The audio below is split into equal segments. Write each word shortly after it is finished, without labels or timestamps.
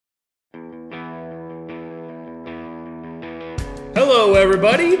Hello,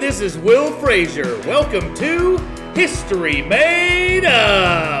 everybody. This is Will Frazier. Welcome to History Made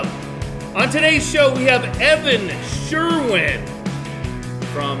Up. On today's show, we have Evan Sherwin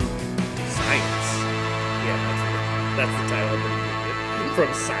from Science. Yeah, that's the title of it.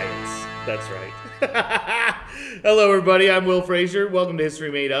 From Science. That's right. Hello, everybody. I'm Will Frazier. Welcome to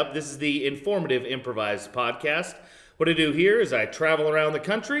History Made Up. This is the informative improvised podcast. What I do here is I travel around the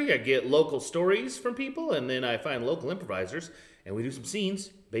country, I get local stories from people, and then I find local improvisers, and we do some scenes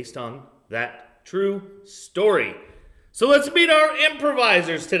based on that true story. So let's meet our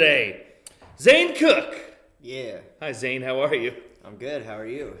improvisers today. Zane Cook. Yeah. Hi, Zane. How are you? I'm good. How are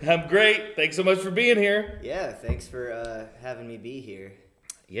you? I'm great. Thanks so much for being here. Yeah, thanks for having me be here.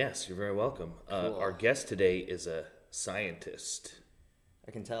 Yes, you're very welcome. Cool. Our guest today is a scientist.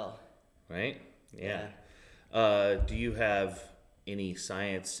 I can tell. Right? Yeah. Do you have any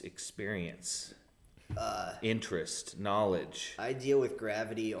science experience? Interest, knowledge? I deal with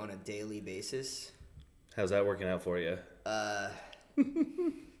gravity on a daily basis. How's that working out for you?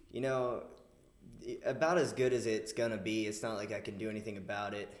 About as good as it's gonna be. It's not like I can do anything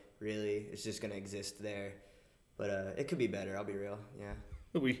about it, really. It's just gonna exist there. But it could be better, I'll be real, yeah.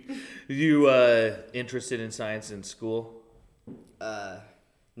 You interested in science in school?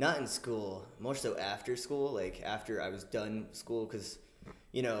 Not in school, more so after school, like after I was done school, because,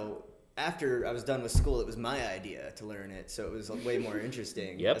 after I was done with school, it was my idea to learn it, so it was way more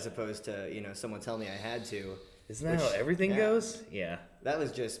interesting, as opposed to, someone telling me I had to. Isn't that how everything goes? Yeah. That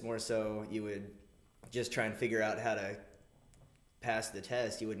was just more so you would just try and figure out how to pass the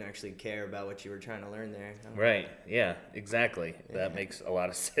test. You wouldn't actually care about what you were trying to learn there. Right, yeah, exactly. Yeah. That makes a lot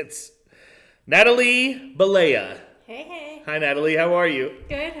of sense. Natalie Bolea. Hey. Hi, Natalie. How are you?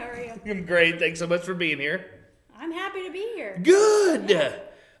 Good. How are you? I'm great. Thanks so much for being here. I'm happy to be here. Good. Yeah.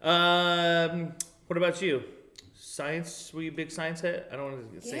 What about you? Science? Were you a big science head? I don't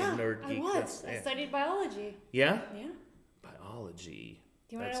want to say nerd geek. I was. I studied biology. Yeah? Yeah. Biology.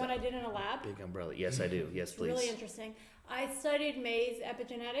 Do you want to know what I did in a lab? Big umbrella. Yes, I do. Yes, please. Really interesting. I studied maize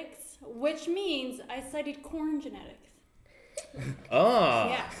epigenetics, which means I studied corn genetics.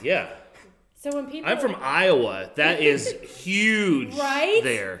 Oh. Yeah. So when people... I'm from Iowa. That is huge. Right?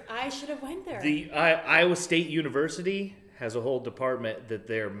 There. I should have went there. The Iowa State University has a whole department that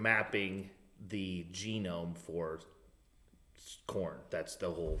they're mapping the genome for corn. That's the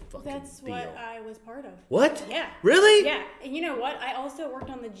whole fucking deal. That's what I was part of. What? Yeah. Really? Yeah. And you know what? I also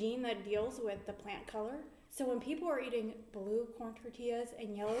worked on the gene that deals with the plant color. So when people are eating blue corn tortillas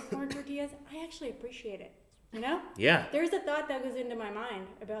and yellow corn tortillas, I actually appreciate it. Yeah. There's a thought that goes into my mind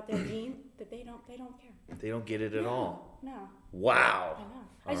about that gene that they don't care. They don't get it at all. No. Wow. I know.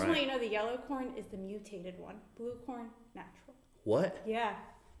 I just want you to know the yellow corn is the mutated one. Blue corn, natural. What? Yeah.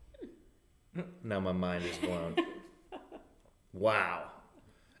 Now my mind is blown. Wow.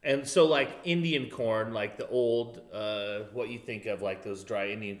 And so like Indian corn, like the old, what you think of like those dry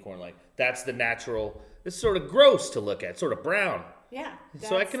Indian corn, like that's the natural, it's sort of gross to look at, sort of brown. Yeah.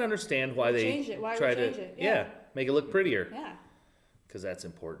 So I can understand why they change it. Why try we to change it. Yeah. Make it look prettier. Yeah. Because that's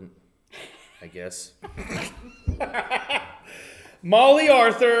important, I guess. Molly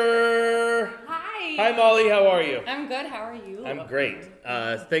Arthur. Hi. Hi, Molly. How are you? I'm good. How are you? I'm great.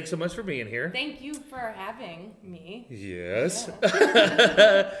 Thanks so much for being here. Thank you for having me. Yes.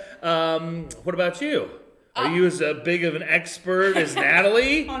 What about you? Are you as big of an expert as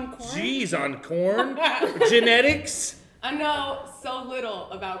Natalie? On corn? Jeez, on corn? Genetics? I know so little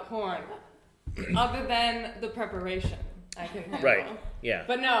about corn, other than the preparation. I can handle. Right. Yeah.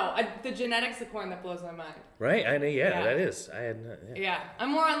 But no, the genetics of corn that blows my mind. Right. I know. Yeah, that is. I had. Yeah.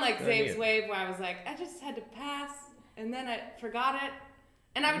 I'm more on like Zabe's wave, where I was like, I just had to pass, and then I forgot it,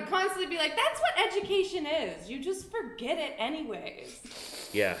 and I would constantly be like, "That's what education is. You just forget it anyways."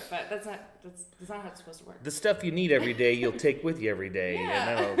 Yeah. But that's not how it's supposed to work. The stuff you need every day, you'll take with you every day.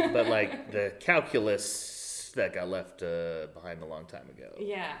 Yeah. You know? But like the calculus that got left behind a long time ago.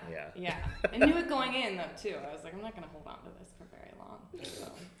 Yeah. I knew it going in though too. I was like, I'm not gonna hold on to this for very long. So.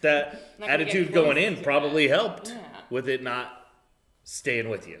 That attitude going in probably helped with it not staying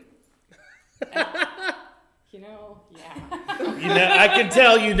with you. Yeah. I can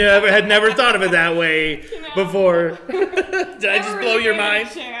tell you had never thought of it that way before. Did I just blow your mind?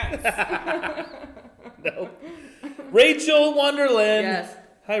 No. Rachael Wonderlin. Yes.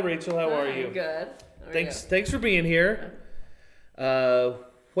 Hi, Rachael. How are you? Good. Thanks for being here.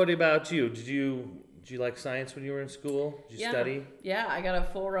 What about you? Did you like science when you were in school? Did you study? Yeah, I got a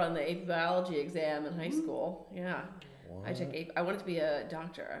 4 on the AP biology exam in high school. Yeah. What? I wanted to be a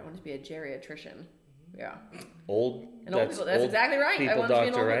doctor. I wanted to be a geriatrician. Yeah. Old. And old people. That's exactly right. I wanted to be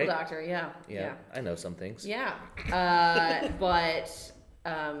an old people doctor. Yeah. Yeah. I know some things. Yeah. But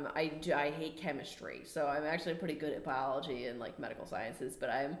I hate chemistry, so I'm actually pretty good at biology and like medical sciences, but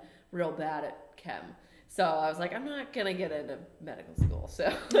I'm real bad at chem. So I was like, I'm not gonna get into medical school. So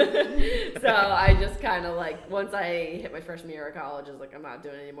I just kind of like, once I hit my freshman year of college, I was like, I'm not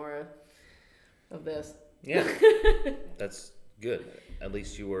doing any more of this. Yeah, that's good. At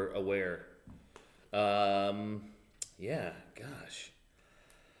least you were aware. Yeah, gosh.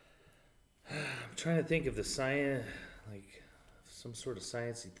 I'm trying to think of the science, like some sort of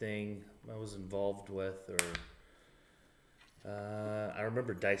sciencey thing I was involved with, or I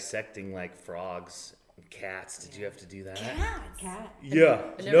remember dissecting like frogs and cats. Did you have to do that? Cat. Yeah.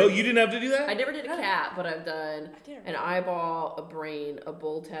 No, you didn't have to do that? I never did a cat, but I've done an eyeball, a brain, a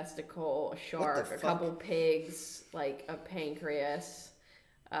bull testicle, a shark, a couple pigs, like a pancreas.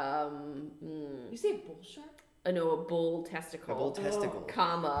 You say bull shark? No, a bull testicle. A bull testicle.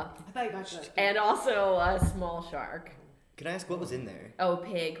 Comma. I thought you got that. And also a small shark. Can I ask what was in there? Oh,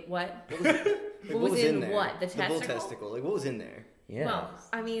 pig. What? What was in there? What? The testicle? The bull testicle. Like, what was in there? Yeah. Well,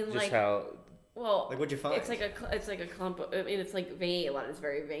 I mean, Just like, how. well, like what'd you find? It's like a clump. I mean, it's like veiny. A lot is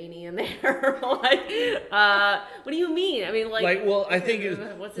very veiny in there. Like, what do you mean? I mean, like, well, I think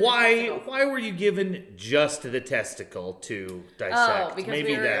what's in the why testicle? were you given just the testicle to dissect? Oh, because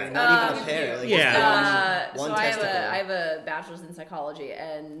Maybe we were, that. Not even a pair. Like, Yeah. just one so testicle. I have a bachelor's in psychology,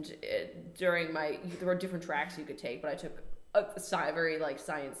 and there were different tracks you could take, but I took a very like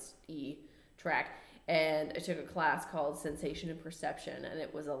science-y track, and I took a class called Sensation and Perception, and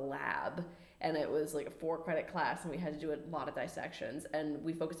it was a lab. And it was like a 4-credit class, and we had to do a lot of dissections, and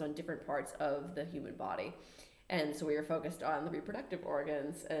we focused on different parts of the human body. And so we were focused on the reproductive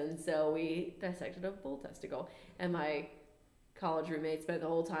organs, and so we dissected a bull testicle. And my college roommate spent the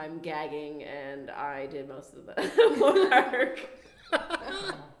whole time gagging, and I did most of the work.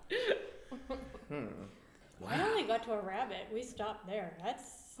 I only got to a rabbit. We stopped there.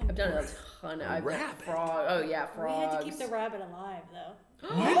 I've done a ton. I've done frog. Oh yeah, frogs. We had to keep the rabbit alive though.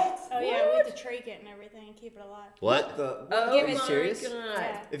 What? Oh yeah, we had to trach it and everything and keep it alive. What? Oh Give my it- serious? God.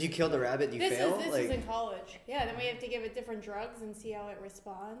 Yeah. If you killed a rabbit, you This fail? is in college. Yeah, then we have to give it different drugs and see how it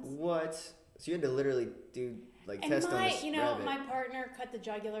responds. What? So you had to literally do like And test on this rabbit. my partner cut the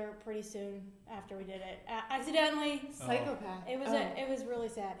jugular pretty soon after we did it. Accidentally. Psychopath. It was really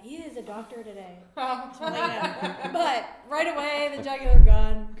sad. He is a doctor today. Just wanna let you know. But right away the jugular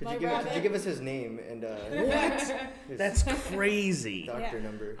gone. Could My you rabbit. give us his name and What? his That's crazy. doctor Yeah.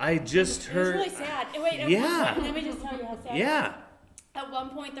 number? I just It was heard. really sad. Wait, Yeah. let me just tell you how sad. Yeah. At one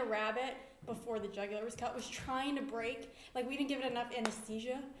point, the rabbit, before the jugular was cut, was trying to break. Like, we didn't give it enough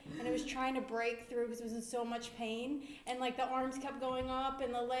anesthesia, and it was trying to break through because it was in so much pain. And like the arms kept going up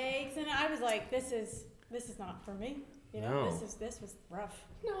and the legs, and I was like, "This is not for me." You know, No. this was rough.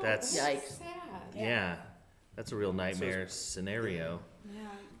 No, That's- Yikes. sad. Yeah. That's a real nightmare scenario. Yeah.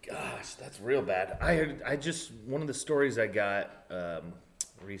 Gosh, that's real bad. I just one of the stories I got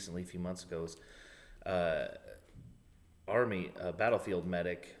recently, a few months ago, was Army battlefield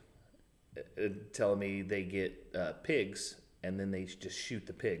medic telling me they get pigs, and then they just shoot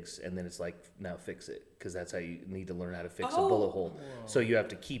the pigs, and then it's like, now fix it, because that's how you need to learn how to fix a bullet hole. So you have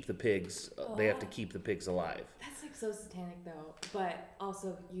to keep the pigs. They have to keep the pigs alive. That's like so satanic though, but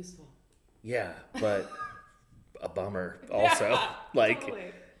also useful. Yeah, but a bummer also. Yeah, Like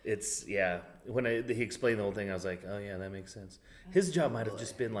totally. it's when he explained the whole thing, I was like, oh yeah, that makes sense. His job might have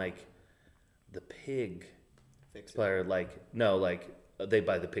just been like the pig Fix it. player, like no, like they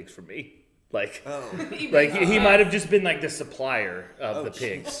buy the pigs from me. Like Oh. like he might have just been like the supplier of Oh, the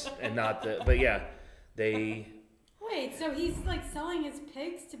pigs and not the but yeah, they Wait, so he's like selling his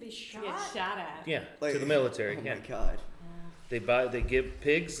pigs to be shot? Get shot at. to the military. Oh Yeah. my god. They get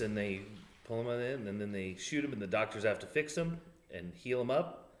pigs and they pull them in, and then they shoot them, and the doctors have to fix them and heal them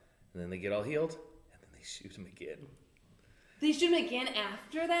up, and then they get all healed, and then they shoot them again, They shoot him again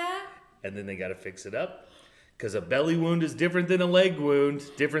after that? and then they got to fix it up, because a belly wound is different than a leg wound,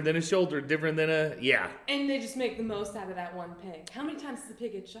 different than a shoulder, different than a And they just make the most out of that one pig. How many times does the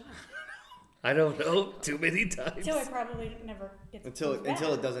pig get shot? I don't know, too many times. So it probably never gets Until back.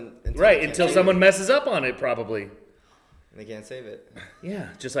 it doesn't. Until someone messes up on it, probably. They can't save it. Yeah,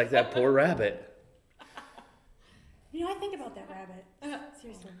 just like that poor rabbit. You know, I think about that rabbit.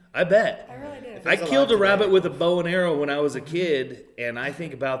 Seriously, I bet. I really do. I It's killed a alive rabbit today. with a bow and arrow when I was a kid, and I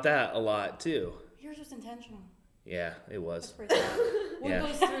think about that a lot too. Yours was intentional. Yeah, it That's was. pretty sad. What Yeah.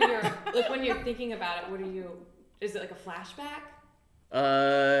 goes through your, like when you're thinking about it, is it like a flashback?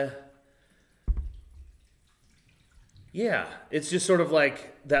 Yeah, it's just sort of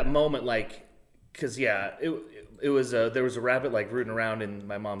like that moment, like Cause it was there was a rabbit like rooting around in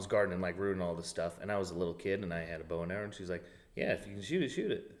my mom's garden and like rooting all this stuff, and I was a little kid and I had a bow and arrow, and she's like, yeah, if you can shoot it,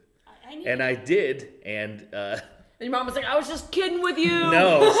 shoot it. I did, and your mom was like, I was just kidding with you.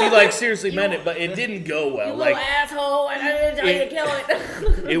 No, she like seriously meant it, but it didn't go well. You like little asshole, I didn't tell you to kill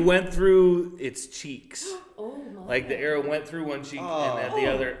it. It went through its cheeks. Oh my. Like the arrow went through one cheek and then the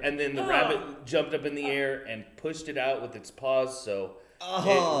other, and then the rabbit jumped up in the air and pushed it out with its paws, so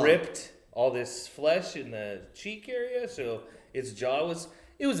it ripped all this flesh in the cheek area, so its jaw was.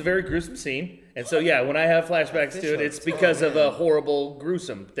 It was a very gruesome scene, and so when I have flashbacks to it, it's because of a horrible,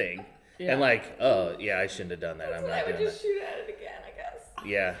 gruesome thing. Yeah. And like, I shouldn't have done that. I'm not I would doing just shoot at it again, I guess.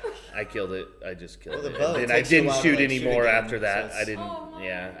 Yeah, I killed it. I just killed it. bow, And I didn't shoot any more after that. So I didn't.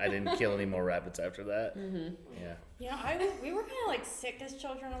 I didn't kill any more rabbits after that. Mm-hmm. Yeah. We were kind of like sick as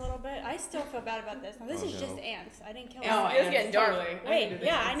children a little bit. I still feel bad about this. Now, this is just ants. I didn't kill Oh, ants. it's getting dark. Wait,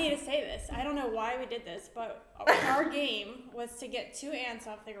 I need to say this. I don't know why we did this, but our game was to get 2 ants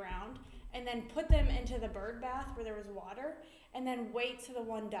off the ground and then put them into the bird bath where there was water, and then wait till the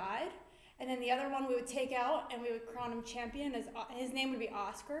one died. And then the other one we would take out and we would crown him champion. His name would be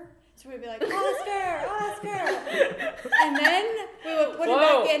Oscar. So we'd be like, Oscar, Oscar. And then we would put him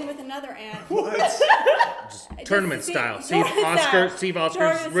back in with another ant. What? Just tournament style. See if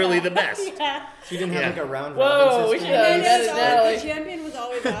Oscar's really the best. Yeah. She didn't have like a round Whoa, robin we system. should have And done Natalie. the champion was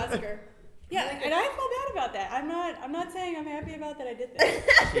always Oscar. Yeah, and I feel bad about that. I'm not saying I'm happy about that I did that.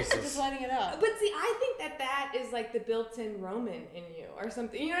 I'm just letting it out. But see, I think that is like the built-in Roman in you or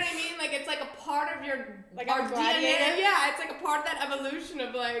something. You know what I mean? Like it's like a part of your our DNA. Yeah, it's like a part of that evolution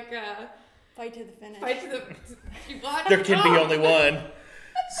of like Fight to the finish. There can be only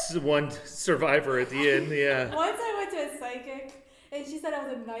one survivor at the end. Yeah. Once I went to a psychic, and she said I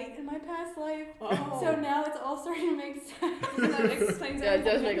was a knight in my past life. Oh. So now it's all starting to make sense. That explains Yeah, it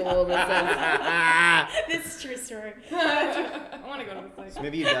does make a little bit of sense. This is a true story. I want to go to the place. So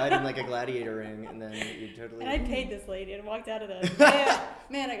maybe you died in like a gladiator ring, and then you totally. And I paid this lady and walked out of the.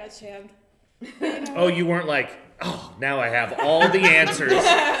 Man, I got shammed. Oh, you weren't like, now I have all the answers.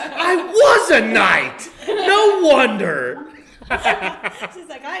 I was a knight. No wonder. She's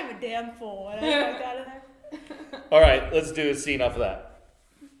like, I'm a damn fool. And I walked out of there. All right, let's do a scene off of that.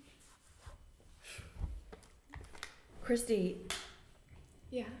 Christy,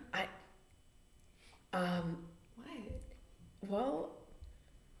 Yeah. What? Well,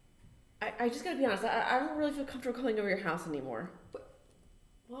 I just gotta be honest. I don't really feel comfortable coming over your house anymore.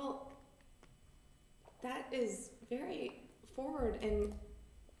 Well, that is very forward and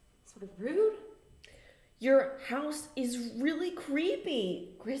sort of rude. Your house is really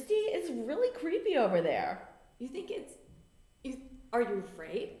creepy, Christy. It's really creepy over there. You think it's? Are you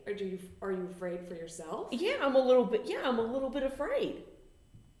afraid? Are you afraid for yourself? Yeah, I'm a little bit afraid.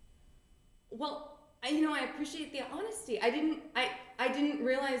 Well, I appreciate the honesty. I didn't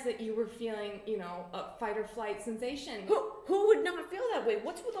realize that you were feeling, a fight or flight sensation. Who would not feel that way?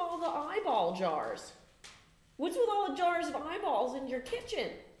 What's with all the eyeball jars? What's with all the jars of eyeballs in your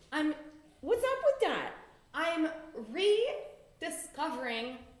kitchen? What's up with that? I'm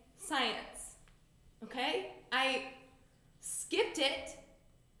rediscovering science. Okay? I skipped it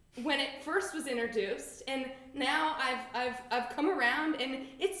when it first was introduced, and now I've come around, and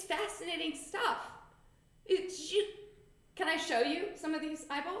it's fascinating stuff. Can I show you some of these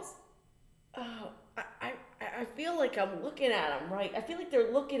eyeballs? Oh, I feel like I'm looking at them, right? I feel like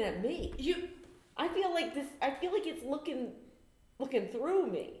they're looking at me. I feel like it's looking through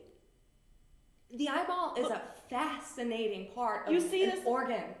me. The eyeball is a fascinating part of an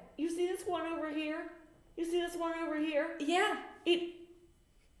organ. You see this one over here? You see this one over here? Yeah.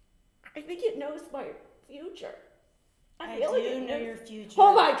 I think it knows my future. I feel like do it know knows- your future.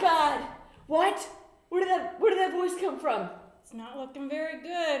 Oh my God! What? Where did that voice come from? It's not looking very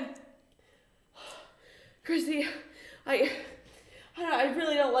good. Christy, I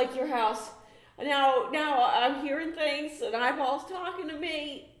really don't like your house. Now I'm hearing things and eyeballs talking to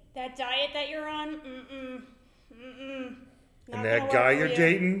me. That diet that you're on, And that guy you're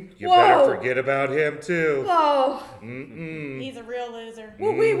dating, you Whoa. better forget about him too. Oh. He's a real loser.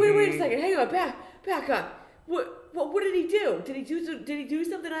 Well, wait a second. Hang on, back up. What did he do? Did he do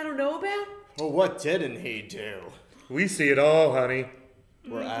something I don't know about? Well, what didn't he do? We see it all, honey.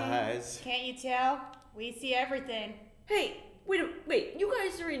 We're eyes. Can't you tell? We see everything. Hey, wait. You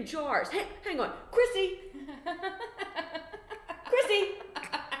guys are in jars. Hey, hang on, Christy. Christy.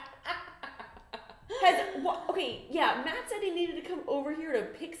 Okay, yeah, Matt said he needed to come over here to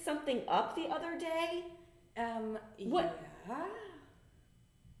pick something up the other day. What? Yeah.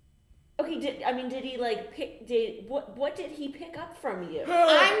 Okay, did he like pick? What did he pick up from you?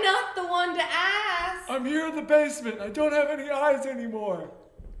 I'm not the one to ask. I'm here in the basement. I don't have any eyes anymore.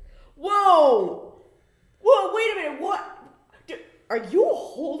 Whoa! Wait a minute. What? Are you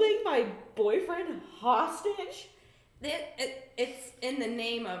holding my boyfriend hostage? It's in the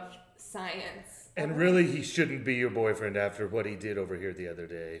name of science. And really, he shouldn't be your boyfriend after what he did over here the other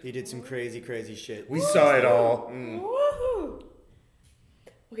day. He did some crazy shit. We saw it all. Woohoo!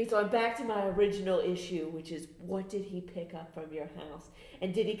 Okay, so I'm back to my original issue, which is what did he pick up from your house?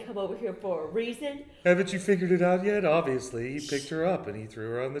 And did he come over here for a reason? Haven't you figured it out yet? Obviously, he picked her up and he threw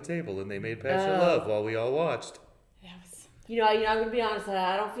her on the table and they made passionate love while we all watched. I'm gonna be honest.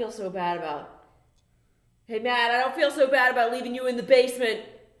 I don't feel so bad about. Hey, Matt, I don't feel so bad about leaving you in the basement.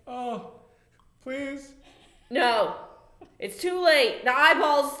 Oh, please. No, it's too late. The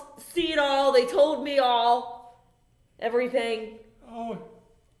eyeballs see it all. They told me all. Everything. Oh,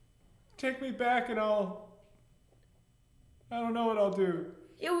 take me back and I don't know what I'll do.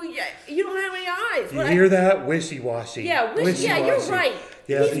 You don't have any eyes. You hear that? Wishy-washy. Yeah, Wishy-washy. yeah, you're right.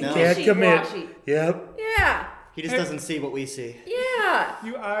 Yeah, He's he can't commit. wishy-washy. Yep. Yeah. He just doesn't see what we see. Yeah.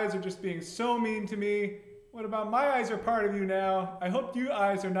 You eyes are just being so mean to me. What about my eyes are part of you now? I hope you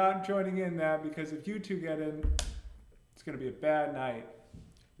eyes are not joining in that, because if you two get in, it's going to be a bad night.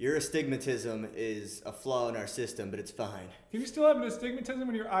 Your astigmatism is a flaw in our system, but it's fine. Can you still have an astigmatism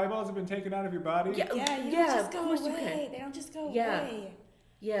when your eyeballs have been taken out of your body? Yeah, you don't just go away. They don't just go away.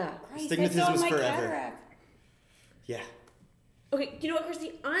 Yeah. Christ, Astigmatism I is saw my forever. cataract. Yeah. Okay, you know what,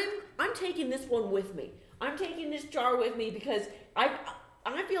 Christy? I'm taking this one with me. I'm taking this jar with me because I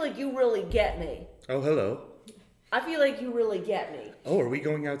feel like you really get me. Oh, hello. I feel like you really get me. Oh, are we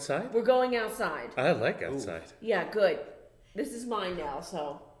going outside? We're going outside. I like outside. Yeah, good. This is mine now,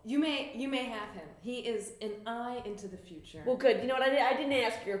 so. You may have him. He is an eye into the future. Well, good. You know what? I didn't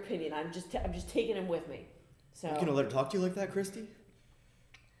ask your opinion. I'm just taking him with me. So. You gonna let her talk to you like that, Christy?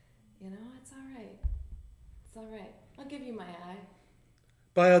 You know, it's all right. It's all right. I'll give you my eye.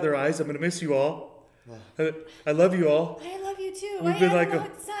 Bye, other eyes. I'm going to miss you all. I love you all. I love you too. We've I been don't like know.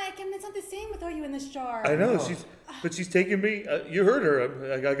 It's not the same without you in this jar. I know. She's taking me. You heard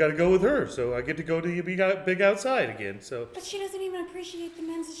her. I got to go with her, so I get to go to the big outside again. So. But she doesn't even appreciate the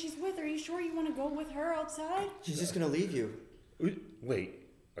men that she's with. Are you sure you want to go with her outside? She's just gonna leave you. Wait,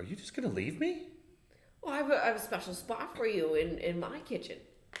 are you just going to leave me? Well, I have a special spot for you in my kitchen.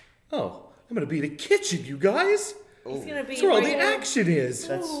 Oh, I'm going to be in the kitchen, you guys. It's gonna be That's where all right the here. action is.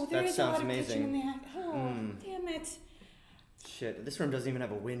 There That is sounds a lot of kitchen in amazing. there. Oh, damn it. Shit, this room doesn't even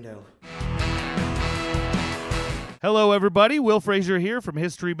have a window. Hello, everybody. Will Frazier here from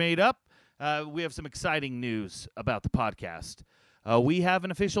History Made Up. We have some exciting news about the podcast. We have an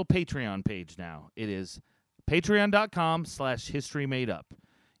official Patreon page now. It is patreon.com/historymadeup.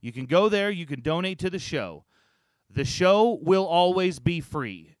 You can go there. You can donate to the show. The show will always be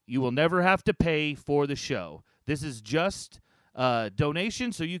free. You will never have to pay for the show. This is just a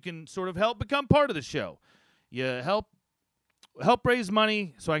donation, so you can sort of help become part of the show. You help raise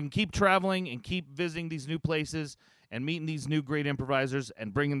money so I can keep traveling and keep visiting these new places and meeting these new great improvisers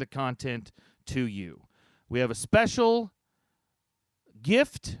and bringing the content to you. We have a special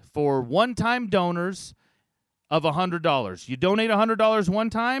gift for one-time donors of $100. You donate $100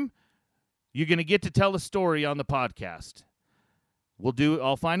 one time, you're going to get to tell a story on the podcast.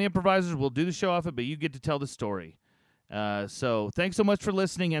 I'll find improvisers, we'll do the show off it, but you get to tell the story. So thanks so much for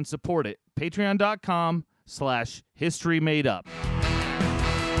listening and support it. Patreon.com/historymadeup.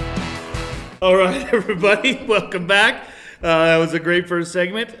 All right, everybody, welcome back. That was a great first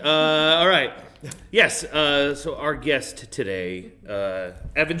segment. All right. Yes, so our guest today,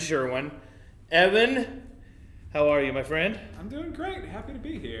 Evan Sherwin. Evan, how are you, my friend? I'm doing great. Happy to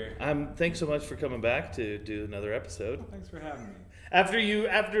be here. Thanks so much for coming back to do another episode. Thanks for having me.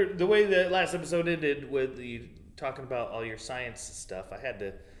 After the way the last episode ended with you talking about all your science stuff, I had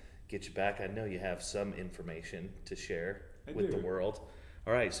to get you back. I know you have some information to share with the world.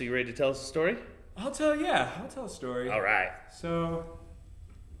 All right, so you ready to tell us a story? I'll tell a story. All right. So, I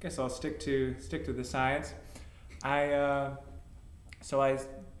guess I'll stick to the science. I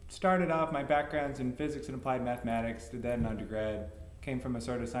started off, my background's in physics and applied mathematics, did that in undergrad, came from a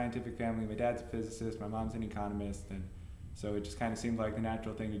sort of scientific family. My dad's a physicist, my mom's an economist, and so it just kind of seemed like the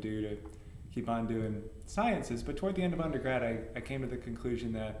natural thing to do to keep on doing sciences. But toward the end of undergrad, I came to the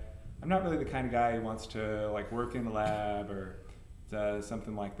conclusion that I'm not really the kind of guy who wants to like work in the lab or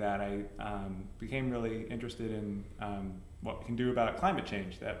something like that. I became really interested in what we can do about climate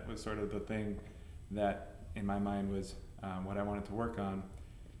change. That was sort of the thing that in my mind was what I wanted to work on.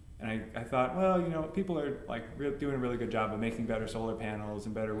 And I thought, well, people are like doing a really good job of making better solar panels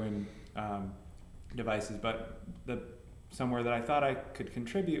and better wind devices, but somewhere that I thought I could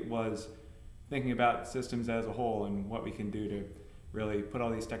contribute was thinking about systems as a whole and what we can do to really put all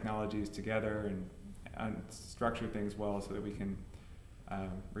these technologies together and structure things well so that we can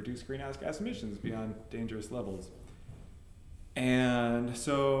reduce greenhouse gas emissions beyond dangerous levels. And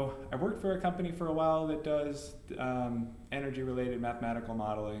so I worked for a company for a while that does energy-related mathematical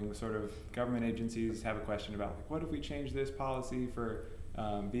modeling. Sort of government agencies have a question about, like, what if we change this policy for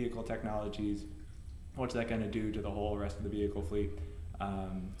vehicle technologies? What's that going to do to the whole rest of the vehicle fleet?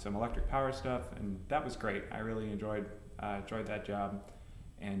 Some electric power stuff, and that was great. I really enjoyed that job,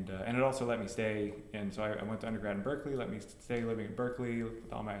 and it also let me stay. And so I went to undergrad in Berkeley, let me stay living in Berkeley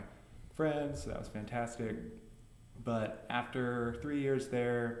with all my friends. So that was fantastic. But after 3 years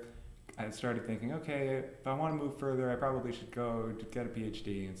there, I started thinking, okay, if I want to move further, I probably should go to get a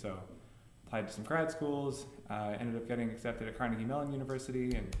PhD. And so applied to some grad schools, ended up getting accepted at Carnegie Mellon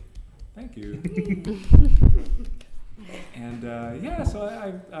University, and thank you. And so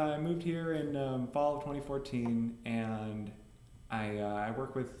I moved here in fall of 2014, and I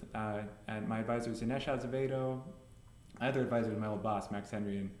work with and my advisor is Inesh Azevedo. My other advisor is my old boss, Max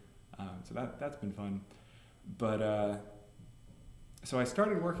Henry, and so that's been fun. But so I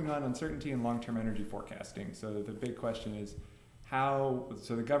started working on uncertainty and long-term energy forecasting. So the big question is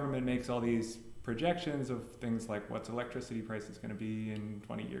so the government makes all these projections of things like what's electricity prices going to be in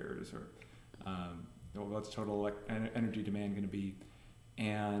 20 years, or what's total energy demand going to be.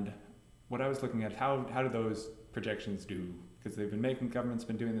 And what I was looking at, how do those projections do? Because government's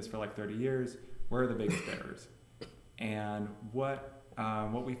been doing this for like 30 years. Where are the biggest errors? And what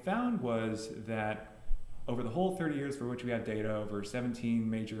we found was that over the whole 30 years for which we had data, over 17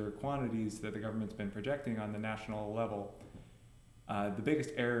 major quantities that the government's been projecting on the national level, the biggest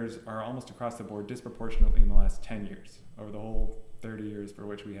errors are almost across the board disproportionately in the last 10 years, over the whole 30 years for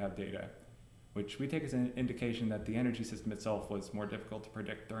which we have data, which we take as an indication that the energy system itself was more difficult to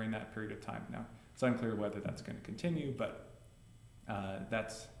predict during that period of time. Now, it's unclear whether that's going to continue, but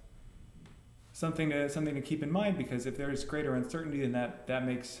that's something to keep in mind, because if there's greater uncertainty, then that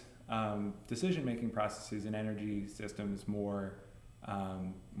makes decision-making processes in energy systems more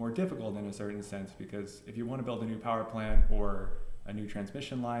difficult in a certain sense, because if you want to build a new power plant or a new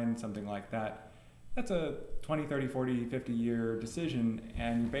transmission line, something like that, that's a 20, 30, 40, 50-year decision,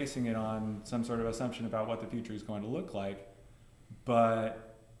 and you're basing it on some sort of assumption about what the future is going to look like.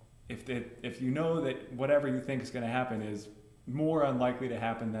 But if you know that whatever you think is going to happen is more unlikely to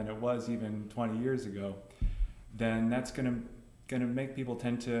happen than it was even 20 years ago, then that's going to make people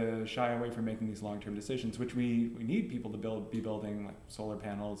tend to shy away from making these long-term decisions, which we need people to be building, like solar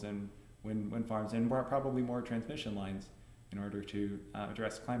panels and wind farms, and probably more transmission lines in order to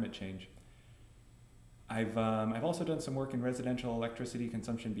address climate change. I've also done some work in residential electricity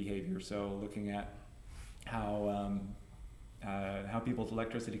consumption behavior, so looking at how people's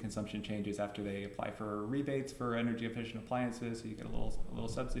electricity consumption changes after they apply for rebates for energy efficient appliances, so you get a little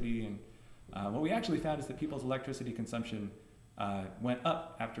subsidy. And what we actually found is that people's electricity consumption went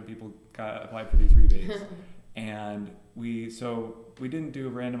up after people applied for these rebates. And we didn't do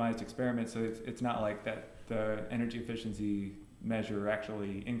a randomized experiment, so it's not like that the energy efficiency measure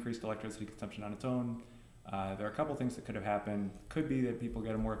actually increased electricity consumption on its own. There are a couple things that could have happened. Could be that people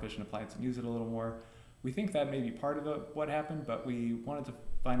get a more efficient appliance and use it a little more. We think that may be part of what happened, but we wanted to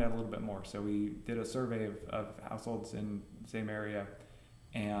find out a little bit more. So we did a survey of households in the same area,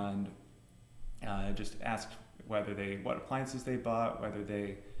 and just asked what appliances they bought, whether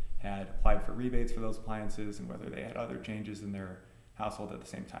they had applied for rebates for those appliances, and whether they had other changes in their household at the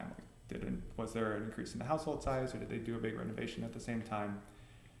same time. Like, was there an increase in the household size, or did they do a big renovation at the same time?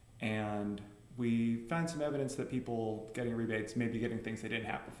 And we found some evidence that people getting rebates may be getting things they didn't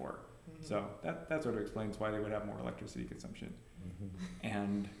have before. Mm-hmm. So that sort of explains why they would have more electricity consumption. Mm-hmm.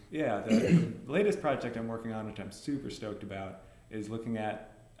 And yeah, the latest project I'm working on, which I'm super stoked about, is looking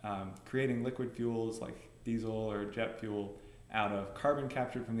at creating liquid fuels like diesel or jet fuel out of carbon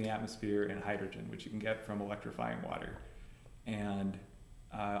captured from the atmosphere and hydrogen, which you can get from electrifying water. And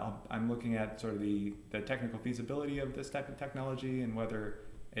I'm looking at sort of the technical feasibility of this type of technology, and whether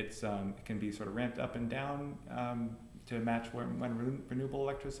it can be sort of ramped up and down to match when renewable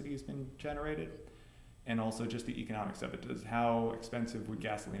electricity has been generated, and also just the economics of it. How expensive would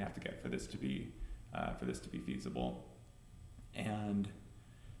gasoline have to get for this to be feasible?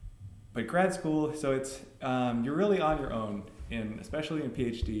 But grad school, so it's you're really on your own, especially in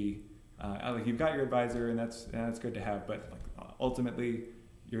PhD. Like, you've got your advisor, and that's good to have. But like, ultimately,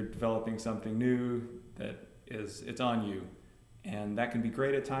 you're developing something new that it's on you. And that can be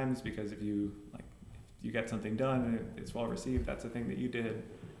great at times because if you get something done and it's well received, that's the thing that you did.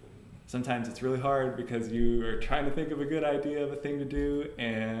 Sometimes it's really hard because you are trying to think of a good idea of a thing to do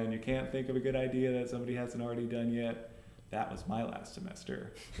and you can't think of a good idea that somebody hasn't already done yet. That was my last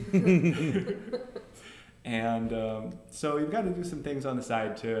semester. And so you've got to do some things on the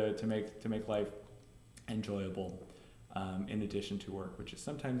side to make life enjoyable, in addition to work, which is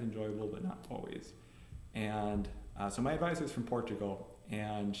sometimes enjoyable but not always. And so my advisor is from Portugal,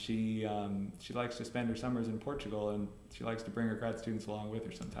 and she likes to spend her summers in Portugal, and she likes to bring her grad students along with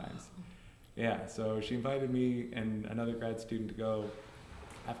her sometimes. Yeah, so she invited me and another grad student to go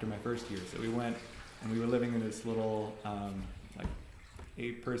after my first year. So we went, and we were living in this little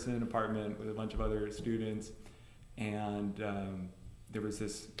 8-person apartment with a bunch of other students, and there was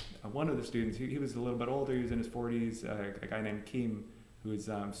this one of the students. He was a little bit older. He was in his 40s. A guy named Kim, who's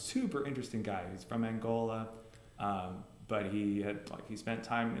a super interesting guy. He's from Angola. But he spent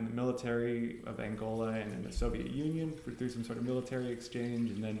time in the military of Angola and in the Soviet Union through some sort of military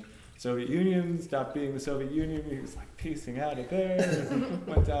exchange, and then Soviet Union stopped being the Soviet Union. He was piecing out of there, and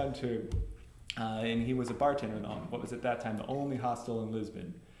went down to, and he was a bartender on what was at that time the only hostel in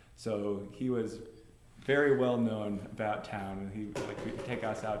Lisbon. So he was very well known about town, and he would take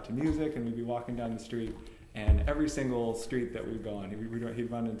us out to music, and we'd be walking down the street, and every single street that we'd go on,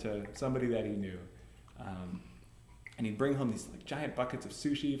 he'd run into somebody that he knew. And he'd bring home these giant buckets of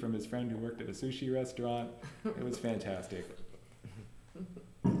sushi from his friend who worked at a sushi restaurant. It was fantastic.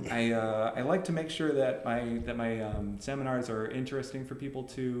 I like to make sure that my seminars are interesting for people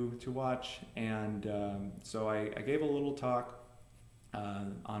to watch, and so I gave a little talk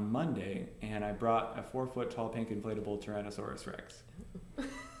on Monday, and I brought a 4-foot tall pink inflatable Tyrannosaurus Rex.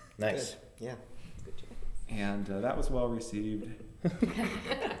 Nice. Good. Yeah. And that was well received.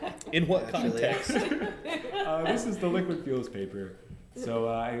 In what context? This is the liquid fuels paper. So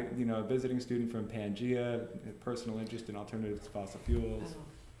a visiting student from Pangea, personal interest in alternatives to fossil fuels.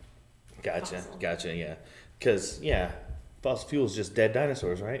 Gotcha, yeah. Because, fossil fuels just dead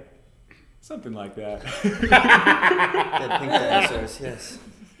dinosaurs, right? Something like that. Dead pink dinosaurs, yes.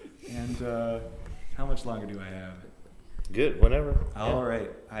 And how much longer do I have? Good, whatever. All right.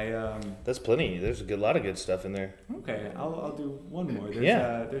 That's plenty. There's a lot of good stuff in there. Okay, I'll do one more.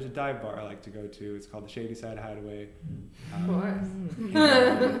 There's a dive bar I like to go to. It's called the Shady Side Hideaway. Of course.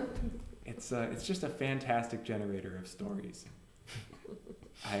 It's just a fantastic generator of stories.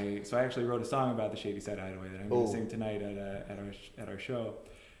 I actually wrote a song about the Shady Side Hideaway that I'm going to sing tonight at our show.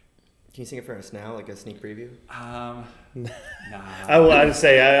 Can you sing it for us now, like a sneak preview? Nah. I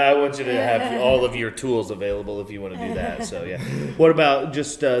want you to have all of your tools available if you want to do that. So yeah. What about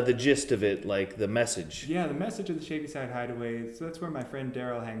just the gist of it, like the message? Yeah, the message of the Shady Side Hideaway. So that's where my friend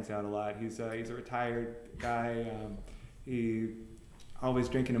Daryl hangs out a lot. He's a retired guy. He always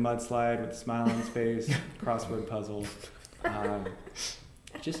drinking a mudslide with a smile on his face, crossword puzzle.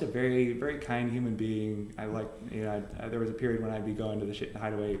 Just a very, very kind human being. There was a period when I'd be going to the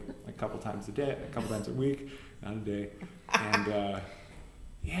hideaway a couple times a week, not a day, and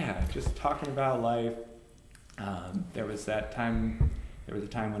just talking about life. There was a time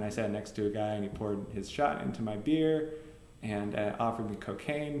when I sat next to a guy and he poured his shot into my beer, and offered me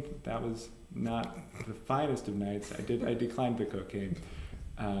cocaine. That was not the finest of nights. I declined the cocaine.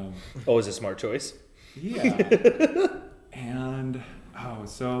 It was a smart choice. Yeah, and.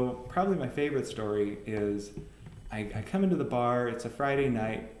 So probably my favorite story is I come into the bar, it's a Friday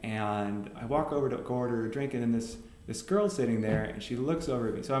night, and I walk over to order a drink, and then this girl's sitting there, and she looks over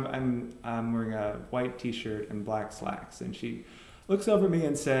at me. So I'm wearing a white t-shirt and black slacks, and she looks over at me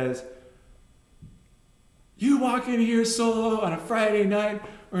and says, "You walk in here solo on a Friday night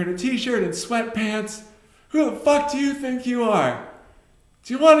wearing a t-shirt and sweatpants? Who the fuck do you think you are?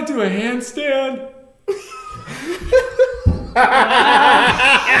 Do you want to do a handstand?"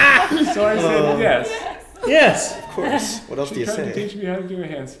 So I said yes. Yes, of course. What else do you say? She tried to teach me how to do a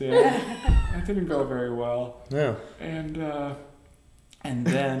handstand. That didn't go very well. No. And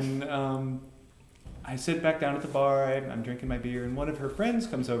then I sit back down at the bar. I'm drinking my beer, and one of her friends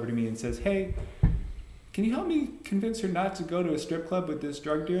comes over to me and says, "Hey, can you help me convince her not to go to a strip club with this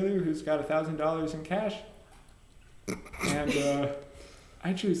drug dealer who's got $1,000 in cash?" And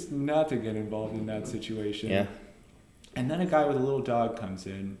I choose not to get involved in that situation. Yeah. And then a guy with a little dog comes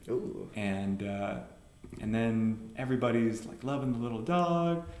in. Ooh. And then everybody's loving the little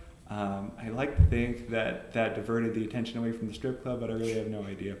dog. I like to think that diverted the attention away from the strip club, but I really have no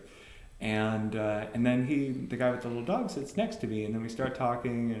idea. And then the guy with the little dog sits next to me, and then we start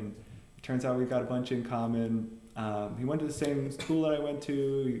talking, and it turns out we've got a bunch in common. He went to the same school that I went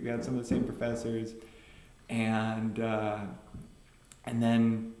to. We had some of the same professors, and And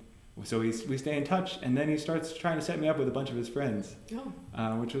then, so we stay in touch, and then he starts trying to set me up with a bunch of his friends,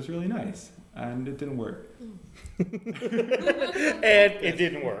 which was really nice, and it didn't work. And it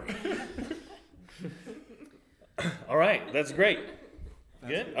didn't work. All right, that's great.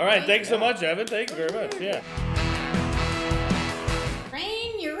 Good. All right, thanks so much, Evan. Thank you very much. Yeah.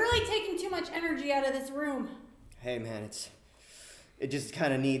 Rain, you're really taking too much energy out of this room. Hey, man, it just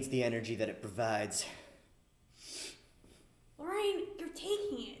kind of needs the energy that it provides. Rain, you're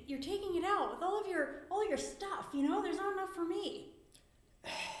taking it. You're taking it out with all of your stuff. You know, there's not enough for me.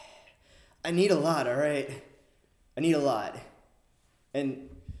 I need a lot, all right? I need a lot. And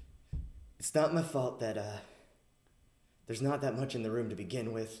it's not my fault that, there's not that much in the room to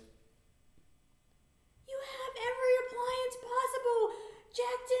begin with. You have every appliance possible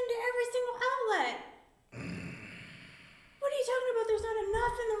jacked into every single outlet. What are you talking about? There's not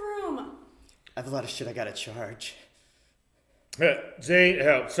enough in the room. I have a lot of shit I gotta charge.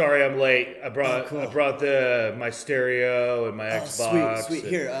 Zane, sorry I'm late. I brought cool. my stereo and my Xbox. Sweet.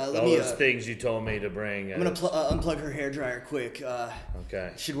 Here, let all me. those things you told me to bring. I'm gonna unplug her hairdryer quick.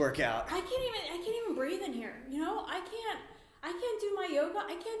 Okay. Should work out. I can't even breathe in here. You know, I can't do my yoga.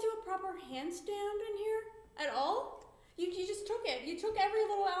 I can't do a proper handstand in here at all. You just took it. You took every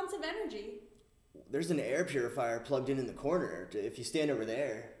little ounce of energy. There's an air purifier plugged in the corner. If you stand over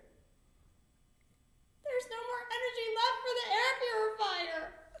there. There's no more energy left for the air purifier.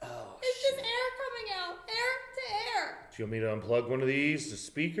 Oh, It's just air coming out, air to air. Do you want me to unplug one of these, the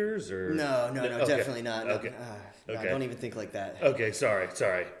speakers, or? No, Okay. definitely not. No, Okay. no, don't even think like that. Okay, sorry.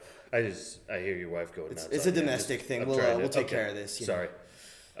 I hear your wife going nuts. It's a domestic thing. We'll take care of this. Sorry.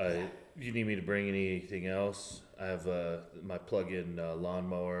 You need me to bring anything else? I have my plug-in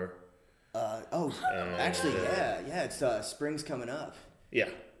lawnmower. Actually, yeah. It's spring's coming up. Yeah.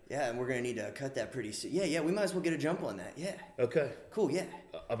 Yeah, and we're gonna need to cut that pretty soon. Yeah. We might as well get a jump on that. Yeah. Okay. Cool. Yeah.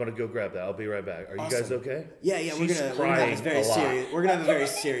 I'm gonna go grab that. I'll be right back. Are you guys okay? Yeah. We're She's gonna crying have a lot. We're gonna have a very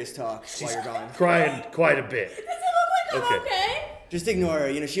serious talk while you're gone. Crying quite a bit. Does it look like I'm okay? Just ignore her.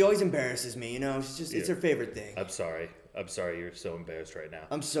 You know, she always embarrasses me. You know, it's her favorite thing. I'm sorry. You're so embarrassed right now.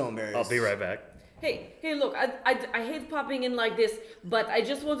 I'm so embarrassed. I'll be right back. Hey, look, I hate popping in like this, but I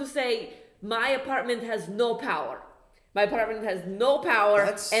just want to say my apartment has no power. My apartment has no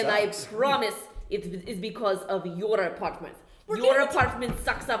power, and I promise it's because of your apartment. Your apartment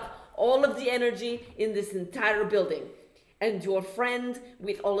sucks up all of the energy in this entire building. And your friend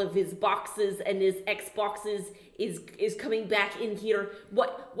with all of his boxes and his Xboxes is coming back in here.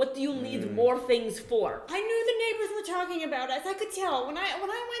 What do you need more things for? I knew the neighbors were talking about us. I could tell. When I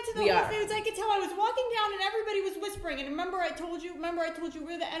went to the Whole Foods, I could tell. I was walking down and everybody was whispering. And remember I told you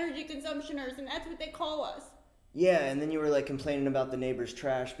we're the energy consumptioners, and that's what they call us. Yeah, and then you were like complaining about the neighbor's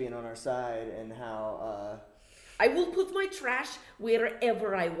trash being on our side and how I will put my trash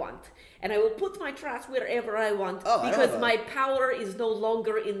wherever I want. And I will put my trash wherever I want because my power is no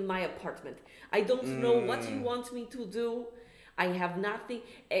longer in my apartment. I don't know what you want me to do. I have nothing.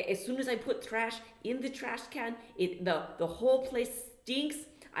 As soon as I put trash in the trash can, the whole place stinks.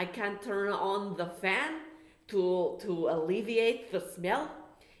 I can't turn on the fan to alleviate the smell.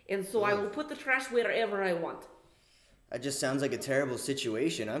 And so I will put the trash wherever I want. That just sounds like a terrible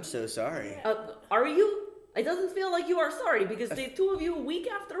situation. I'm so sorry. Are you? It doesn't feel like you are sorry because the two of you, week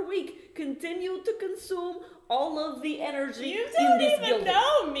after week, continue to consume all of the energy in this building. You don't even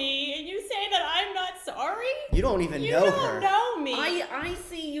know me, and you say that I'm not sorry? You don't even know her. You don't know me. I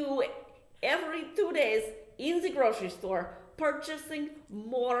see you every 2 days in the grocery store purchasing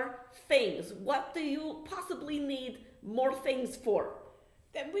more things. What do you possibly need more things for?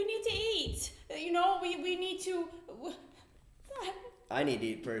 That we need to eat. You know, we need to... I need to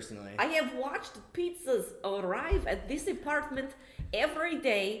eat personally. I have watched pizzas arrive at this apartment every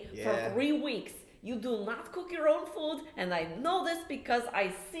day for 3 weeks. You do not cook your own food, and I know this because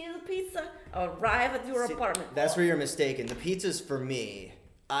I see the pizza arrive at your apartment. That's where you're mistaken. The pizza's for me.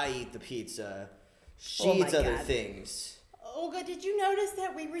 I eat the pizza. She eats other things. Olga, did you notice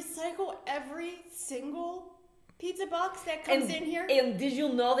that we recycle every single pizza box that comes in here? And did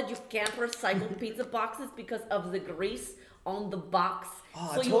you know that you can't recycle pizza boxes because of the grease on the box?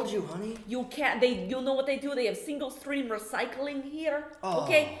 Oh, so I told you, honey. You can't. You know what they do? They have single stream recycling here.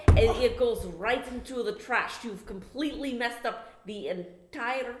 Okay, and it goes right into the trash. You've completely messed up the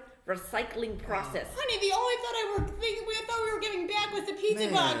entire recycling process. Honey, the only thought we were giving back was the pizza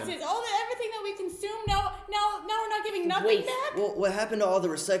boxes. Everything that we consume. Now we're not giving nothing back. Well, what happened to all the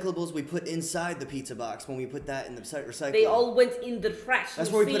recyclables we put inside the pizza box when we put that in the recycling? They all went in the trash.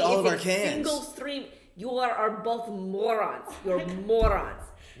 That's where we put all of our cans. Single stream. You are both morons. You're morons.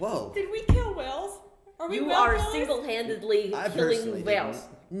 Whoa. Did we kill whales? Are we You whale are killers? single-handedly I killing personally whales.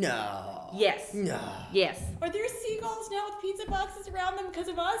 didn't. No. Yes. No. Yes. Are there seagulls now with pizza boxes around them because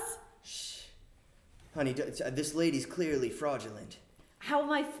of us? Shh. Honey, this lady's clearly fraudulent. How am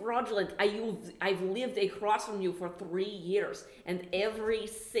I fraudulent? I've lived across from you for 3 years, and every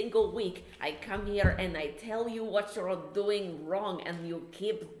single week I come here and I tell you what you're doing wrong, and you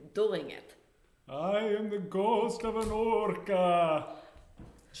keep doing it. I am the ghost of an orca.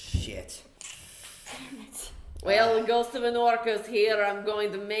 Shit. Damn it. Well, the ghost of an orca's here. I'm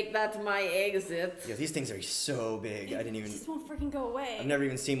going to make that my exit. Yeah, these things are so big. I didn't It even. just won't freaking go away. I've never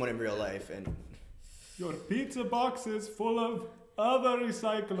even seen one in real life, and Your pizza boxes full of other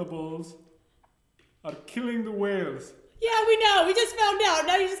recyclables are killing the whales. Yeah, we know. We just found out.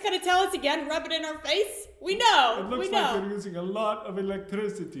 Now you're just gonna tell us again, rub it in our face? We know. It looks we like know. they're using a lot of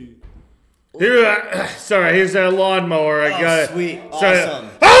electricity. Here, sorry, here's that lawnmower. I Oh, got it. sweet. Sorry. Awesome.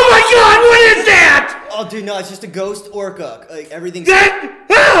 Oh my God! What is that? oh, dude, no, it's just a ghost orca. Like everything's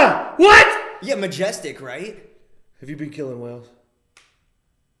What? yeah, majestic, right? Have you been killing whales?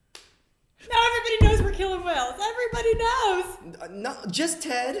 Now everybody knows we're killing whales. Everybody knows. No, just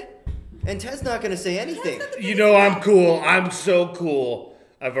Ted, and Ted's not gonna say anything. You know I'm cool. I'm so cool.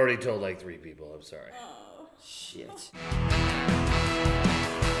 I've already told like 3 people. I'm sorry. Shit.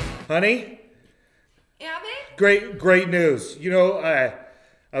 Honey, Yeah, babe? great news. You know,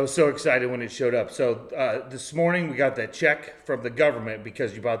 I was so excited when it showed up. So this morning we got that check from the government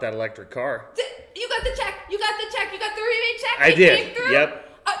because you bought that electric car. You got the check. You got the check. You got the rebate check. I It did. came through? Yep.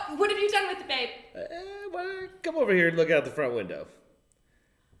 What have you done with it, babe? Well, come over here and look out the front window.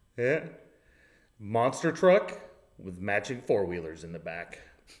 Yeah. Monster truck with matching 4-wheelers in the back.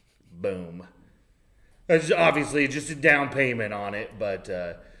 Boom. It's obviously just a down payment on it, but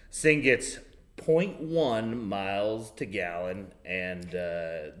Sing gets 0.1 miles to gallon, and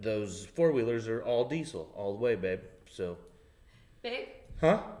those 4-wheelers are all diesel all the way, babe. So, Babe?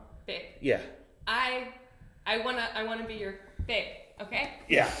 huh? Babe. Yeah. I wanna be your babe, okay?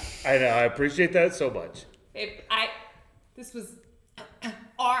 Yeah, I know. I appreciate that so much. Babe, this was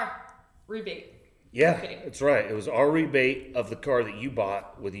our rebate. Yeah, Okay. that's right. It was our rebate of the car that you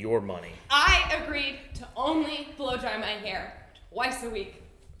bought with your money. I agreed to only blow dry my hair twice a week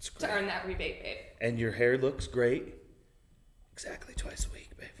It's to great. earn that rebate, babe. And your hair looks great. Exactly twice a week,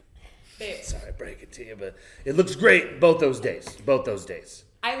 babe. Babe, Sorry to break it to you, but it looks great both those days. Both those days.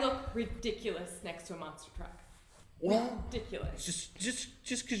 I look ridiculous next to a monster truck. Well, Ridiculous. just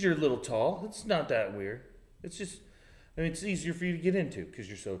because you're a little tall, it's not that weird. It's just, I mean, it's easier for you to get into because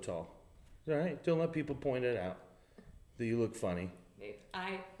you're so tall. All right, don't let people point it out that you look funny.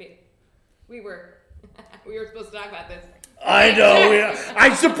 Babe, we were supposed to talk about this. I know.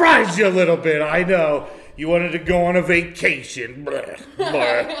 I surprised you a little bit. I know. You wanted to go on a vacation. Blah,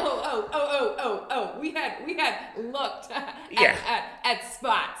 blah. Oh. We had looked Yeah. at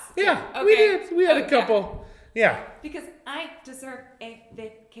spots. Yeah, Okay. we did. We had a Okay. couple. Yeah. Because I deserve a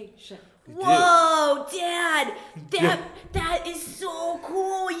vacation. Whoa, Dad! That is so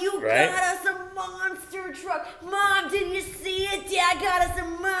cool. You Right? got us a monster truck. Mom, did you see it? Dad got us a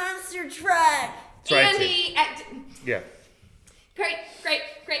monster truck. That's right, Andy, Yeah. great, babe,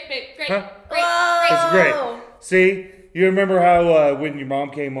 great. Huh? Whoa. It's great. See, you remember how when your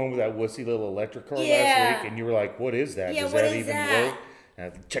mom came home with that wussy little electric car Yeah. last week, and you were like, "What is that? Yeah, Does what that is even that?" work?"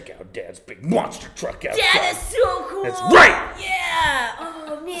 And check out Dad's big monster truck outside. Dad is so cool. That's right. Yeah.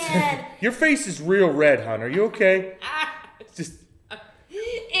 Oh man. Your face is real red, hon. Are you okay? Just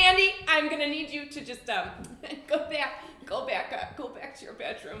Andy, I'm gonna need you to just go back to your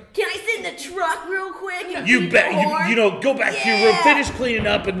bedroom. Can I sit in the truck real quick? and you beep bet. the horn? You know, go back to your room, Yeah. finish cleaning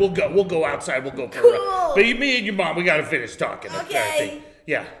up, and we'll go outside. We'll go for a Cool. run. But me and your mom, we gotta finish talking. I Okay. think.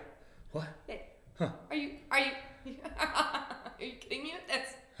 Yeah. What? Hey, are you are you kidding me?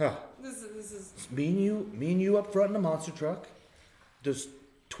 Huh? This is Me and you up front in the monster truck. Those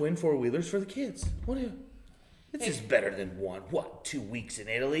twin 4-wheelers for the kids. What do you? This is better than 2 weeks in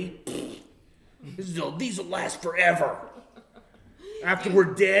Italy. These will last forever. After we're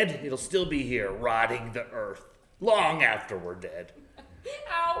dead, it'll still be here, rotting the earth. Long after we're dead.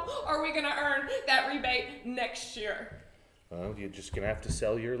 How are we gonna earn that rebate next year? Well, you're just gonna have to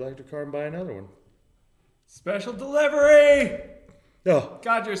sell your electric car and buy another one. Special delivery! Oh,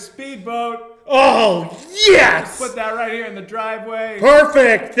 Got your speedboat. oh yes! Put that right here in the driveway.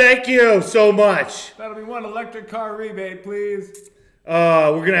 Perfect. Thank you so much. That'll be one electric car rebate, please.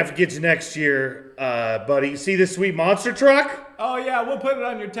 We're gonna have to get you next year, buddy. See this sweet monster truck? Oh yeah, we'll put it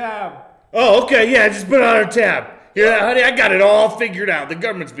on your tab. Oh, okay, yeah, just put it on our tab. Yeah, honey, I got it all figured out. The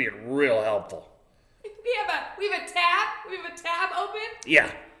government's being real helpful. We have a tab. We have a tab open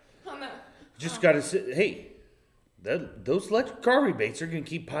Yeah. on the. Just got to say, hey, those electric car rebates are going to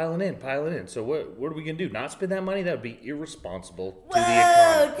keep piling in. So what are we going to do? Not spend that money? That would be irresponsible to the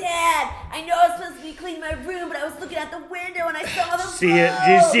economy. Whoa, Dad! I know I was supposed to be cleaning my room, but I was looking out the window and I saw the See it?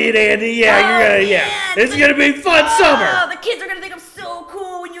 Did you see it, Andy? Yeah, you're gonna. This is gonna be a fun summer. Oh, the kids are gonna think I'm so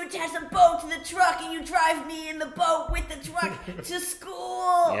cool when you attach the boat to the truck and you drive me in the boat with the truck to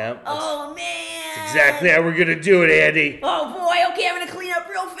school. Yep. Oh man. That's exactly how we're gonna do it, Andy. Oh boy. Okay, I'm gonna clean up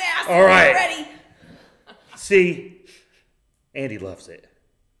real fast. All right. Get ready. See, Andy loves it.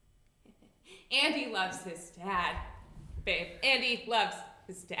 Andy loves his dad, babe. Andy loves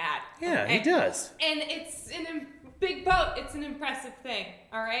his dad. Yeah, he does. And it's in a big boat. It's an impressive thing,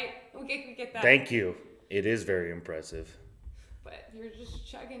 all right? We get that. Thank you. It is very impressive. But you're just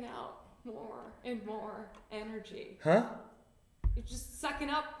chugging out more and more energy. Huh? You're just sucking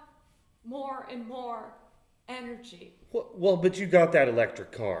up more and more energy. Well, but you got that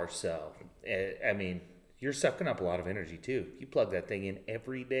electric car, so, I mean, you're sucking up a lot of energy, too. You plug that thing in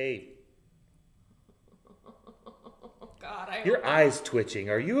every day. God, Your eye's twitching.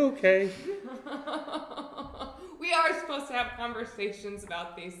 Are you okay? We are supposed to have conversations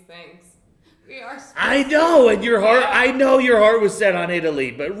about these things. We are supposed I know, and your heart, I know your heart was set on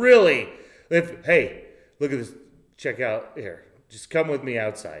Italy, but really, hey, look at this. Check out here. Just come with me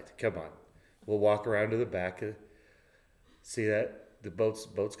outside. Come on. We'll walk around to the back. See that? The boat's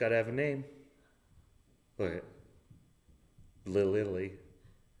got to have a name. Look at Little Italy.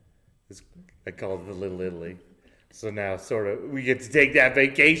 I call it the Little Italy. So now, sort of, we get to take that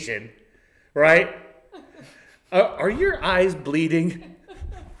vacation, right? Are your eyes bleeding?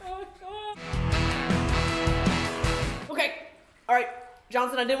 Okay. All right,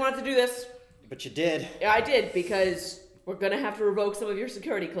 Johnson. I didn't want to do this. But you did. Yeah, I did because we're gonna have to revoke some of your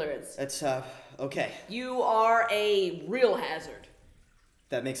security clearance. That's, okay. You are a real hazard.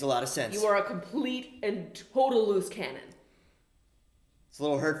 That makes a lot of sense. You are a complete and total loose cannon. It's a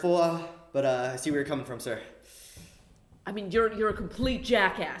little hurtful, but I see where you're coming from, sir. I mean, you're a complete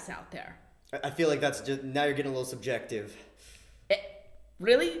jackass out there. I feel like that's just, now you're getting a little subjective.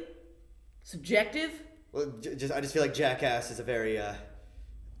 Really? Subjective? Well, I just feel like jackass is a very,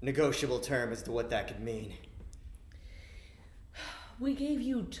 negotiable term as to what that could mean. We gave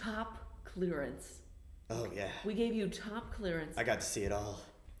you top clearance. Oh, yeah. We gave you top clearance. I got to see it all.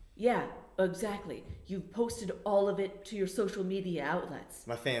 Yeah, exactly. You posted all of it to your social media outlets.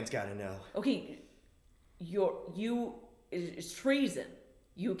 My fans gotta know. Okay, it's treason.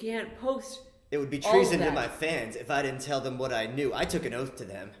 You can't post. It would be all treason of to that. my fans if I didn't tell them what I knew. I took an oath to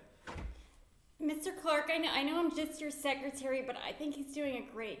them. Mr. Clark, I know I'm just your secretary, but I think he's doing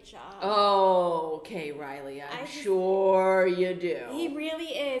a great job. Oh, okay, Riley. I'm sure you do. He really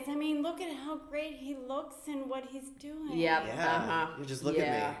is. I mean, look at how great he looks and what he's doing. Yep. Yeah. You just look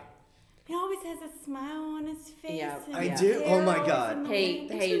at me. He always has a smile on his face. Yeah. And I his do? hair Oh my always God. in the Hey, wind.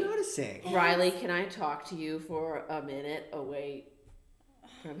 Thanks for noticing. Riley, can I talk to you for a minute away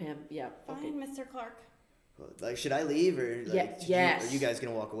from him? Yeah. Okay. Fine, Mr. Clark. Like, should I leave or like? Yes. Are you guys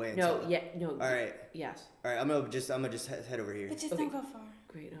gonna walk away? No. Until... Yeah. No. All right. Yes. All right. I'm gonna just head over here. But just Okay. don't go far.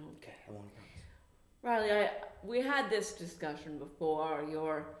 Great. Okay. I won't. Riley, we had this discussion before.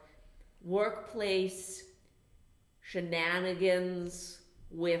 Your workplace shenanigans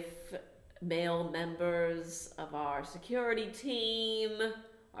with male members of our security team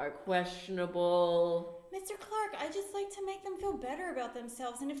are questionable. Mr. Clark, I just like to make them feel better about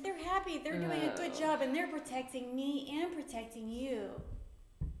themselves. And if they're happy, they're doing a good job and they're protecting me and protecting you.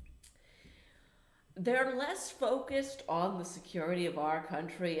 They're less focused on the security of our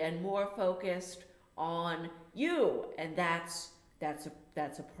country and more focused on you, and that's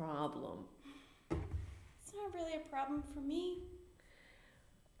a problem. It's not really a problem for me.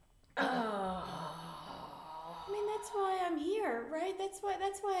 I mean, that's why I'm here, right? That's why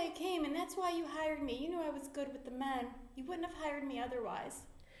I came, and that's why you hired me. You knew I was good with the men. You wouldn't have hired me otherwise.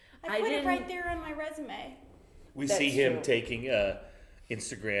 I put it right there on my resume. We That's see him true. taking a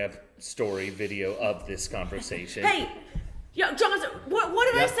Instagram story video of this conversation. Hey, yeah, Jonathan,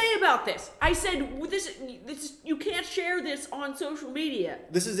 what did I say about this? I said this you can't share this on social media.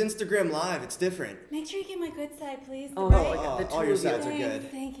 This is Instagram Live. It's different. Make sure you get my good side, please. Oh, right? my God, the two all your of you. sides are Thanks,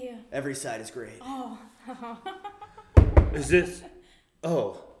 good. Thank you. Every side is great. Oh. Is this?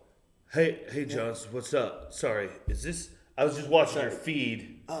 Oh, hey, Jones, what's up? Sorry, is this? I was just watching your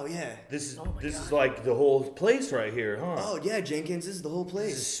feed. Oh yeah. This is like the whole place right here, huh? Oh yeah, Jenkins. This is the whole This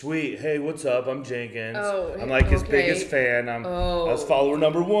place. is sweet. Hey, what's up? I'm Jenkins. Oh, I'm like his okay. biggest fan. I Oh. was follower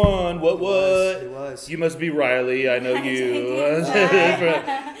number 1. What? He was. You must be Riley. I know you.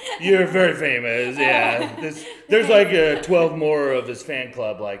 You're very famous, yeah. There's like 12 more of his fan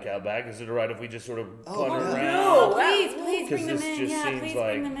club like out back. Is it all right if we just sort of putter around? No, please bring them this in. just Yeah, seems please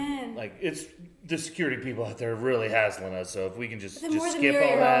like, bring them in. Like it's the security people out there really hassling us. So if we can just The more the skip all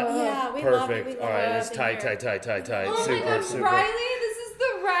merrier. that, Yeah, we love it. perfect. We love All right, it. it's tight. Oh Super, my God, super. Riley, this is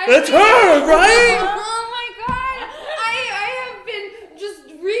the Riley. That's her, right? Oh my God, I have been just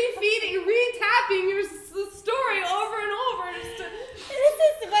retapping your story over and over.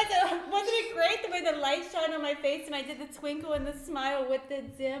 Wasn't it great the way the light shone on my face and I did the twinkle and the smile with the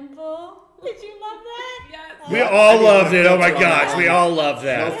dimple? Did you love that? Yes. We all loved it. Oh my gosh, we all loved No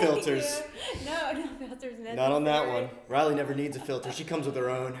that. filters. No filters necessary. Not on that one. Riley never needs a filter. She comes with her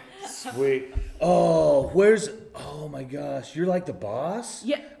own. Sweet. Oh my gosh, you're like the boss?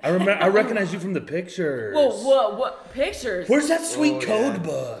 Yeah. I recognize you from the pictures. Whoa, what pictures? Where's that sweet Oh, code yeah.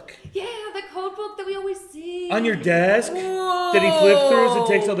 book? Yeah, the code book that we always see. On your desk? Whoa. That he flipped through as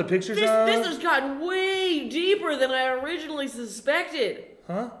it takes all the pictures out? This has gotten way deeper than I originally suspected.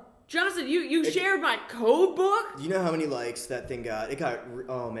 Huh? Johnson, you shared my code book? You know how many likes that thing got? It got,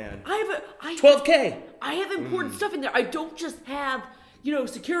 oh man. I 12K. have important stuff in there. I don't just have,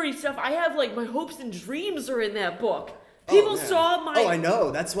 security stuff. I have like my hopes and dreams are in that book. People man. saw my. Oh, I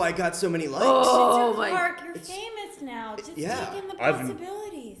know. That's why it got so many likes. Oh Mr. my. Clark, you're famous now. Just yeah. take in the I've-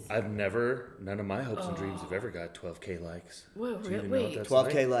 possibilities. None of my hopes and dreams have ever got 12K likes. Whoa, Do you even wait. know if that's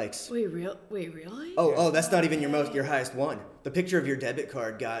 12K right? likes. Wait, really? Oh, that's not even your highest one. The picture of your debit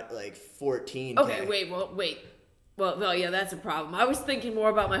card got like 14K. Okay, wait. Well, yeah, that's a problem. I was thinking more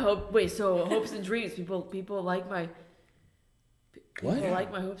about my hopes and dreams. People like my. What? People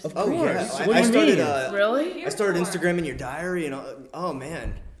like my hopes. Of and course. dreams. What do I you started. mean? Really? I started Instagramming your diary and oh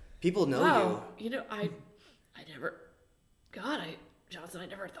man, people know Wow. I never. God, Johnson, I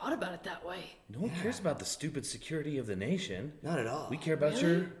never thought about it that way. No one cares about the stupid security of the nation. you. Not at all. We care about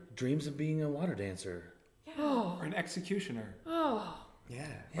your dreams of being a water dancer. Oh. Or an executioner. Oh. Yeah.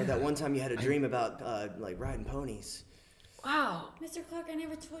 Or that one time you had a dream about like riding ponies. Wow. Mr. Clark, I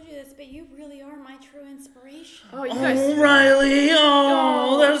never told you this, but you really are my true inspiration. Oh, you guys. Oh, Riley!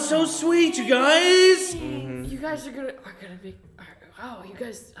 Oh, that's so sweet, you guys. You guys are gonna be. Wow, you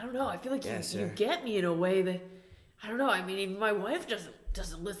guys. I don't know. I feel like Yeah, you sir. get me in a way that. I don't know. I mean, even my wife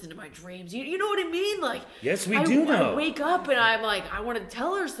doesn't listen to my dreams. You know what I mean? Like. Yes, we do know. I wake up and I'm like, I want to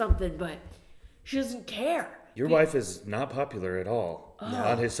tell her something, but she doesn't care. Your wife is not popular at all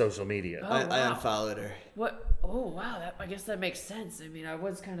on his social media. I wow. unfollowed her. What? Oh, wow. I guess that makes sense. I mean, I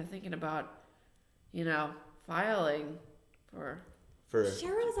was kind of thinking about, filing for.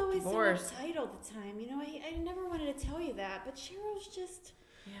 Cheryl's always Divorce. so uptight all the time. I never wanted to tell you that, but Cheryl's just.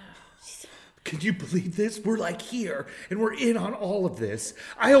 Yeah. She's, Can you believe this? We're like here, and we're in on all of this.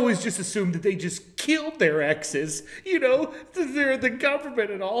 I always just assumed that they just killed their exes. They're the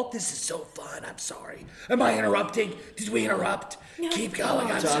government and all. This is so fun. I'm sorry. Am I interrupting? Did we interrupt? No. Keep going.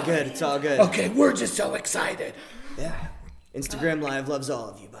 I'm It's all sorry. good. It's all good. Okay, we're just so excited. Yeah. Instagram Live loves all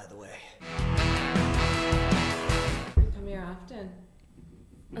of you, by the way. Come here often.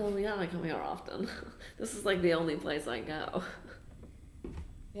 Oh, yeah, I come here often. This is like the only place I go.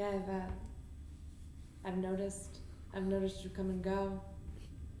 Yeah, I've noticed you come and go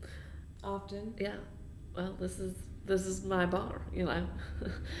often. Yeah. Well, this is my bar,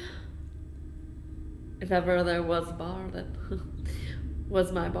 If ever there was a bar that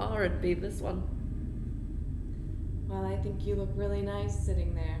was my bar, it'd be this one. Well, I think you look really nice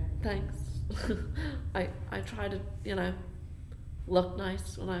sitting there. Thanks. I try to, look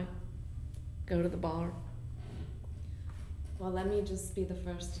nice when I go to the bar. Well, let me just be the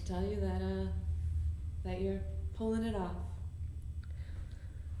first to tell you that you're pulling it off.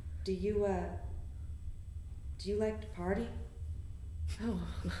 Do you like to party? Oh,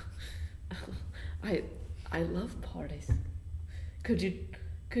 I love parties. Could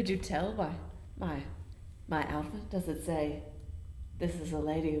you tell by my outfit? Does it say, "This is a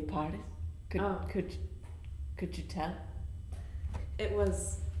lady who parties"? Could you tell? It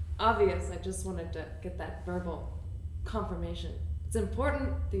was obvious. I just wanted to get that verbal confirmation. It's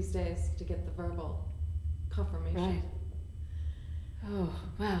important these days to get the verbal confirmation. Right. Oh,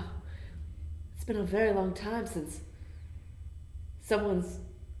 wow. It's been a very long time since someone's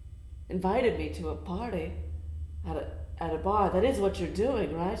invited me to a party at a bar. That is what you're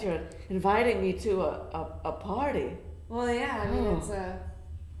doing, right? You're inviting me to a party. Well, yeah. I mean,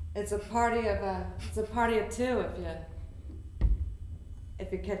 it's a party of two.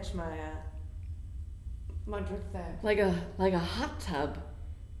 If you catch my drift there. Like a hot tub.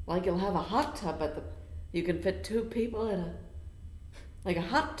 Like you'll have a hot tub you can fit two people in like a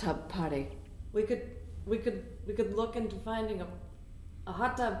hot tub party. We could look into finding a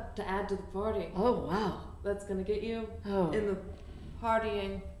hot tub to add to the party. Oh, wow. That's gonna get you Oh. in the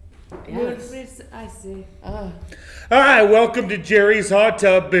partying. Yes. I see. Hi, welcome to Jerry's Hot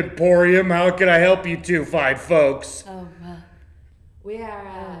Tub Emporium. How can I help you two fine folks? Oh, We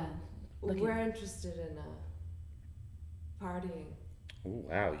are. looking- We're interested in partying. Oh,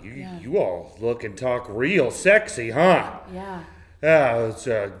 wow, Yeah. you all look and talk real sexy, huh? yeah. Let's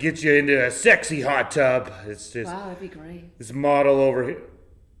get you into a sexy hot tub. It's just Wow, that'd be great. this model over here.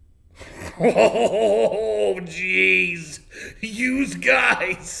 Oh, jeez. Yous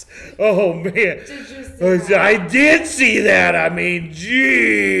guys. Oh, man. Did you see that? I did see that. I mean,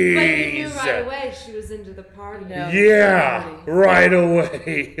 jeez. But you knew right away she was into the party. No. Yeah, right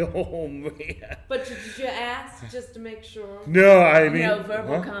away. Oh, man. But did you ask just to make sure? No, I mean.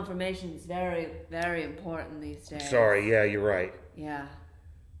 Verbal huh? confirmation is very, very important these days. Sorry, yeah, you're right. Yeah.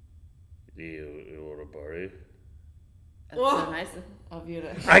 You want a party? That's Oh. so nice of you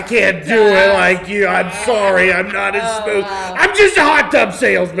to. I can't do it like you. I'm sorry. I'm not as smooth. wow. I'm just a hot tub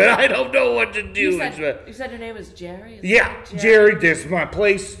salesman. I don't know what to do. You said your name was Jerry? Is Yeah, that Jerry, this is my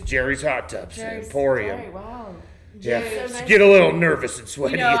place, Jerry's Hot Tubs Jerry's- Emporium. Jerry, wow. Yeah, Jerry's so nice. get a little nervous and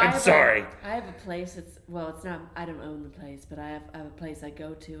sweaty. You know, I'm sorry. I have a place. It's not. I don't own the place, but I have a place I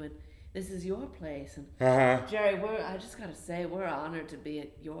go to, and this is your place. And Jerry, I just gotta say, we're honored to be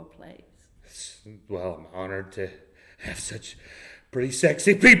at your place. Well, I'm honored to have such pretty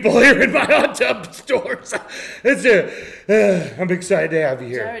sexy people here in my hot tub stores. I'm excited to have you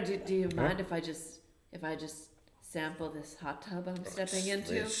here. Jerry, do you mind if I just sample this hot tub I'm stepping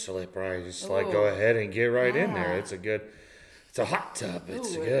into? Slip right, just Ooh. go ahead and get right in there. Yeah. It's a hot tub.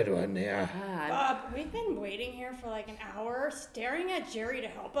 It's Ooh, a good one, yeah. Bob, we've been waiting here for like an hour, staring at Jerry to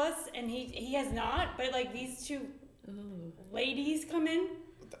help us, and he has not. But like these two ladies come in.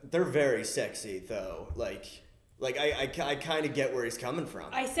 They're very sexy, though. Like I kind of get where he's coming from.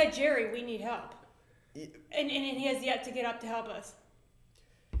 I said, Jerry, we need help, and he has yet to get up to help us.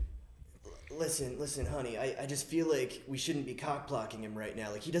 Listen, honey. I just feel like we shouldn't be cock blocking him right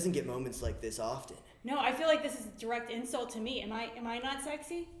now. Like he doesn't get moments like this often. No, I feel like this is a direct insult to me. Am I not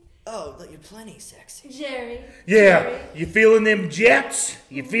sexy? Oh, but you're plenty sexy. Jerry. Yeah, you feeling them jets?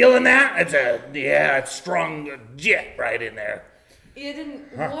 You feeling that? It's strong jet right in there. You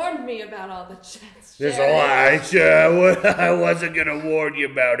didn't warn me about all the chats. There's Jerry. a lot. I wasn't gonna warn you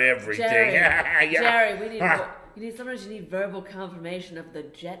about everything. Jerry, Yeah. Jerry, you need sometimes you need verbal confirmation of the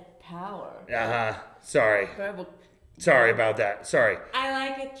jet power. Sorry. Sorry about that. Sorry. I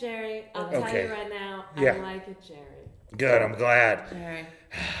like it, Jerry. I'll tell Okay. you right now. Yeah. I like it, Jerry. Good. I'm glad. Jerry.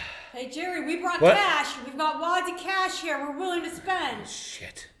 Hey, Jerry, we brought What? cash. We've got wads of cash here. We're willing to spend.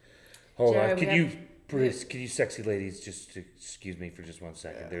 Shit. Hold Jerry, on. we Can you sexy ladies just excuse me for just 1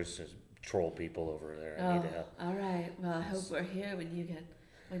 second? There's some troll people over there. I need help. All right. Well, I hope we're here when you get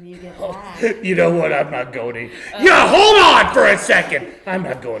Oh, back. you know what? I'm not going in. Yeah, hold on for a second. I'm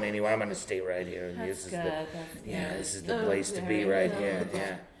not going anywhere. I'm gonna stay right here. That's good. This is the place to be right here.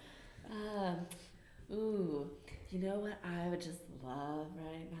 Yeah. Ooh, you know what I would just love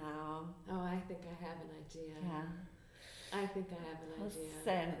right now? Oh, I think I have an idea. Yeah. I think I have an Let's idea.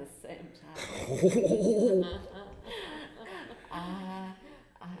 say it at the same time.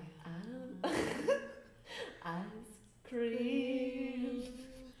 Ice cream.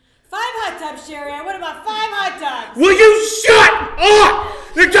 5 hot tubs, Jerry. I want about 5 hot tubs. Will you shut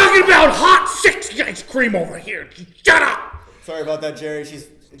up? They're talking about hot sexy ice cream over here. Shut up. Sorry about that, Jerry. She's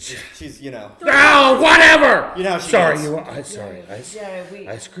you know. Oh, whatever. You know how she Sorry, gets. sorry. Jerry,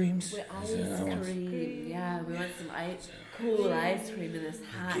 Ice creams. Ice cream. Yeah, we want some cool ice cream in this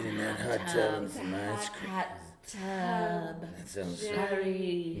hot Get in that hot tub and some ice cream. Hot tub. That sounds.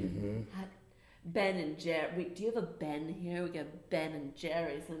 Jerry. Hot Ben and Jerry. Do you have a Ben here? We got Ben and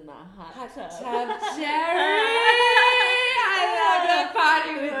Jerry's in the hot tub. Jerry! I love to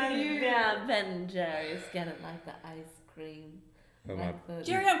party with you. Yeah, Ben and Jerry's. Get it like the ice cream.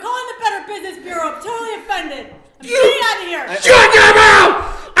 Jerry, I'm calling the Better Business Bureau. I'm totally offended. I'm getting out of here. Shut your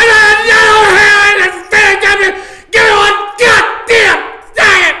mouth! I got over here and give me one goddamn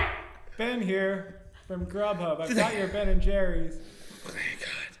second! Ben here from Grubhub. I've got your Ben and Jerry's.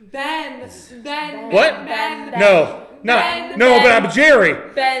 Ben. What? Ben. No, but I'm Jerry.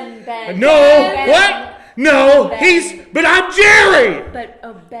 Ben. No, what? No, but I'm Jerry!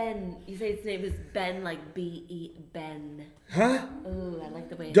 But, Ben, you say his name is Ben, like B-E, Ben. Huh? Ooh, I like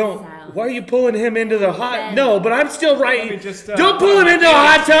the way it Don't. sounds. Why are you pulling him into the hot? Ben. No, but I'm still right. Let me just, Don't pull him into a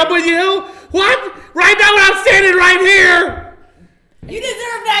hot tub with you. What? Right now when I'm standing right here. You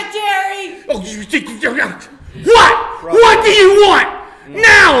deserve that, Jerry. Oh, you think what? What do you want?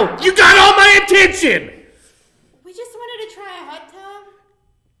 Now you got all my attention. We just wanted to try a hot tub.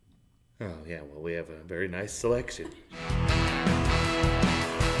 Oh, yeah, well, we have a very nice selection.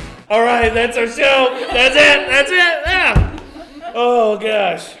 All right, that's our show. That's it. Yeah. Oh,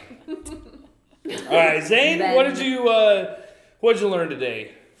 gosh. All right, Zane, what did you learn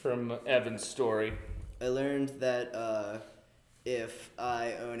today from Evan's story? I learned that if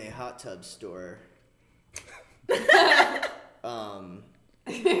I own a hot tub store, You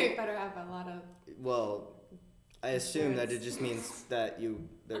better have a lot of. well, I assume that it just means that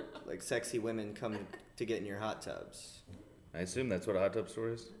like sexy women come to get in your hot tubs. I assume that's what a hot tub store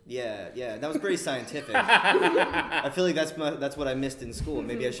is. Yeah, that was pretty scientific. I feel like that's what I missed in school.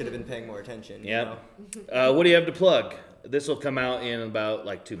 Maybe I should have been paying more attention. Yeah. What do you have to plug? This will come out in about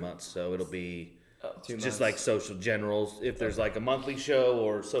like 2 months, so it'll be 2 just months. like social generals. If there's like a monthly show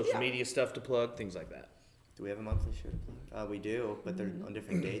or social media stuff to plug, things like that. Do we have a monthly show to plug? We do, but they're on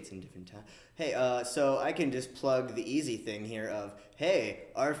different dates and different times. Hey, so I can just plug the easy thing here of, hey,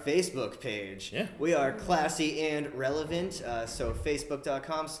 our Facebook page. Yeah. We are Classy and Relevant, so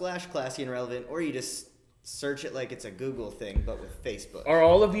facebook.com/Classy and Relevant, or you just search it like it's a Google thing, but with Facebook. Are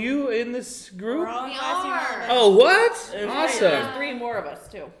all of you in this group? We're all We Classy and are. Relevant. Oh, what? There's Awesome. 3 more of us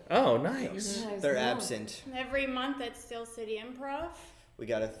too. Oh, nice. They're absent. Every month at Steel City Improv. We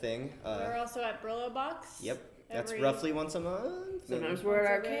got a thing. We're also at Brillo Box. Yep. That's every- roughly once a month. Sometimes we're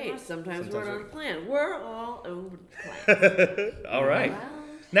at Once every arcades. month. Sometimes Sometimes we're we're- on a plan. We're all over the place. All right.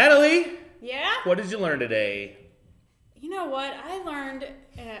 Natalie, Yeah? what did you learn today? You know what? I learned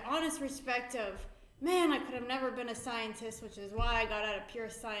an honest respect of, man, I could have never been a scientist, which is why I got out of pure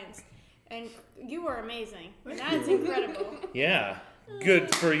science. And you were amazing. And that's incredible. Yeah.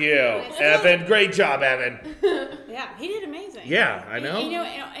 Good for you, Evan. Great job, Evan. Yeah, he did amazing. Yeah, I know.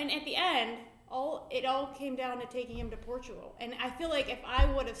 And at the end, it all came down to taking him to Portugal. And I feel like if I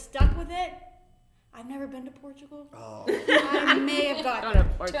would have stuck with it, I've never been to Portugal. Oh, I may have Not gotten a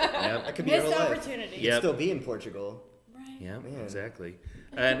part- Yep. that could be your missed whole life. opportunity. You Yep. could still be in Portugal. Right. Yeah, Man. exactly.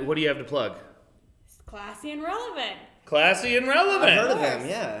 And what do you have to plug? It's classy and relevant. Classy and relevant. I've heard of them,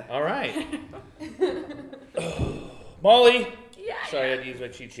 yeah. All right. Molly. Yeah. Sorry, I had to use my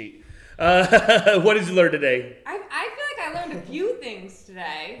cheat sheet. What did you learn today? I feel like I learned a few things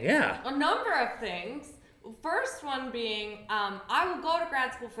today. Yeah. A number of things. First one being, I will go to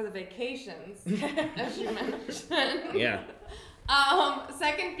grad school for the vacations, as you mentioned. Yeah.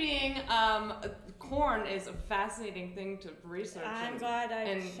 Second being, corn is a fascinating thing to research. I'm and- glad I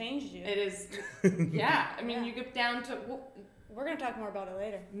and changed you. It is, yeah. I mean, Yeah. you get down to We're going to talk more about it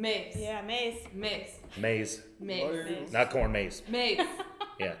later. maize. Yeah, Maze. Maize. Maize. Maize. Not corn, maize. Maize.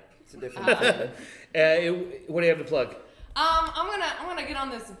 Yeah. It's a different thing. What do you have to plug? I'm gonna get on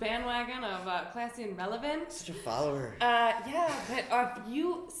this bandwagon of classy and relevant. Such a follower. Yeah, but if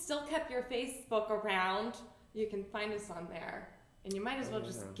you still kept your Facebook around, you can find us on there, and you might as well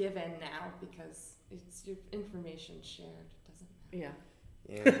just give in now because it's your information shared. It doesn't matter.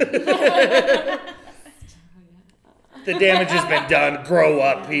 Yeah. Yeah. The damage has been done. Grow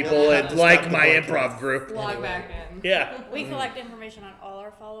up, people, You'll have and to like stop the my podcast. improv group. Log Anyway. back in. Yeah. We collect information on all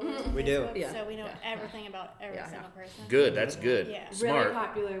our followers. on We do. Facebook, Yeah. So we know Yeah. everything about every Yeah. single person. Good. That's good. Yeah. Really Smart.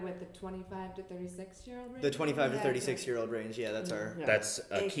 popular with the 25 to 36-year-old range. The 25 to 36-year-old range, yeah, that's our... Yeah. That's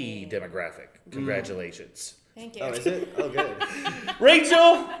a key demographic. Congratulations. Thank you. Oh, is it? Oh, good.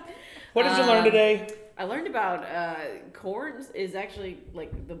 Rachel, what did you learn today? I learned about corn is actually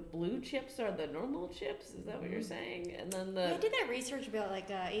like the blue chips are the normal chips. Is that what you're saying? And then the I did that research about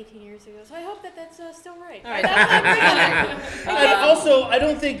like 18 years ago, so I hope that that's still right. All right. And also, I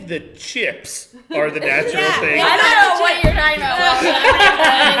don't think the chips are the natural Yeah. thing. I don't know what you're talking about.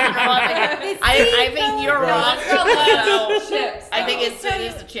 I think you're wrong. Chips. I think it's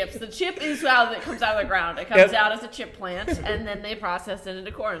the chips. The chip is how it comes out of the ground. It comes out as a chip plant, and then they process it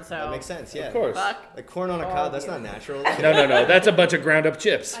into corn. So That makes sense, yeah. Of course. Fuck. Like corn on a cob, that's not natural. No. That's a bunch of ground up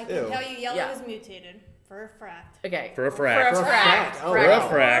chips. I can Ew. tell you yellow Yeah. is mutated for a fact. Okay. For a fract. For a fract. Oh, For a wow.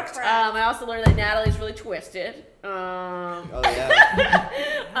 fract. I also learned that Natalie's really twisted. Oh, yeah.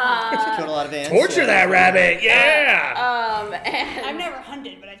 She killed a lot of ants. Torture that rabbit. Yeah. And I've never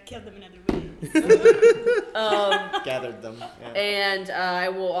hunted, but I've killed them in other ways. Gathered them. Yeah. And I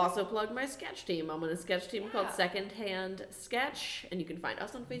will also plug my sketch team. I'm on a sketch team called Secondhand Sketch, and you can find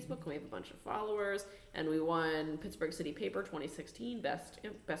us on Facebook. We have a bunch of followers, and we won Pittsburgh City Paper 2016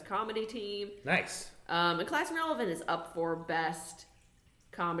 best comedy team. Nice. And Class and Relevant is up for best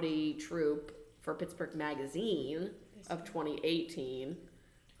comedy troupe for Pittsburgh Magazine of 2018.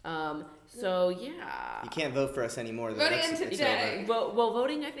 So yeah. You can't vote for us anymore, though. Voting That's- in it's today. over. Well,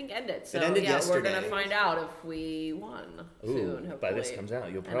 voting I think ended. So ended yeah, we're yesterday. gonna find out if we won soon. Ooh, by this hopefully. comes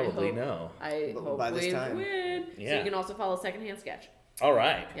out, you'll And I probably hope- know. I But hope by this we time. win. So Yeah. you can also follow Secondhand Sketch. All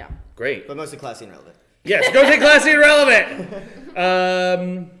right. Yeah. Great. But mostly classy and relevant. Yes, go take Classy and Relevant.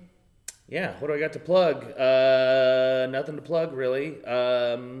 Yeah, what do I got to plug? Nothing to plug, really.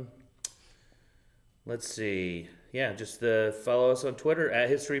 Let's see. Yeah, just follow us on Twitter at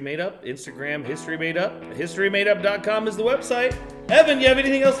History Made Up, Instagram History Made Up, historymadeup.com is the website. Evan, you have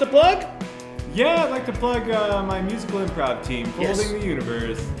anything else to plug? Yeah, I'd like to plug my musical improv team, Folding Yes. the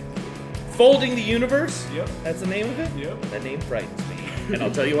Universe. Folding the Universe? Yep. That's the name of it? Yep. That name frightens me. And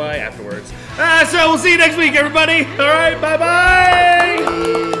I'll tell you why afterwards. So we'll see you next week, everybody. All right, bye-bye.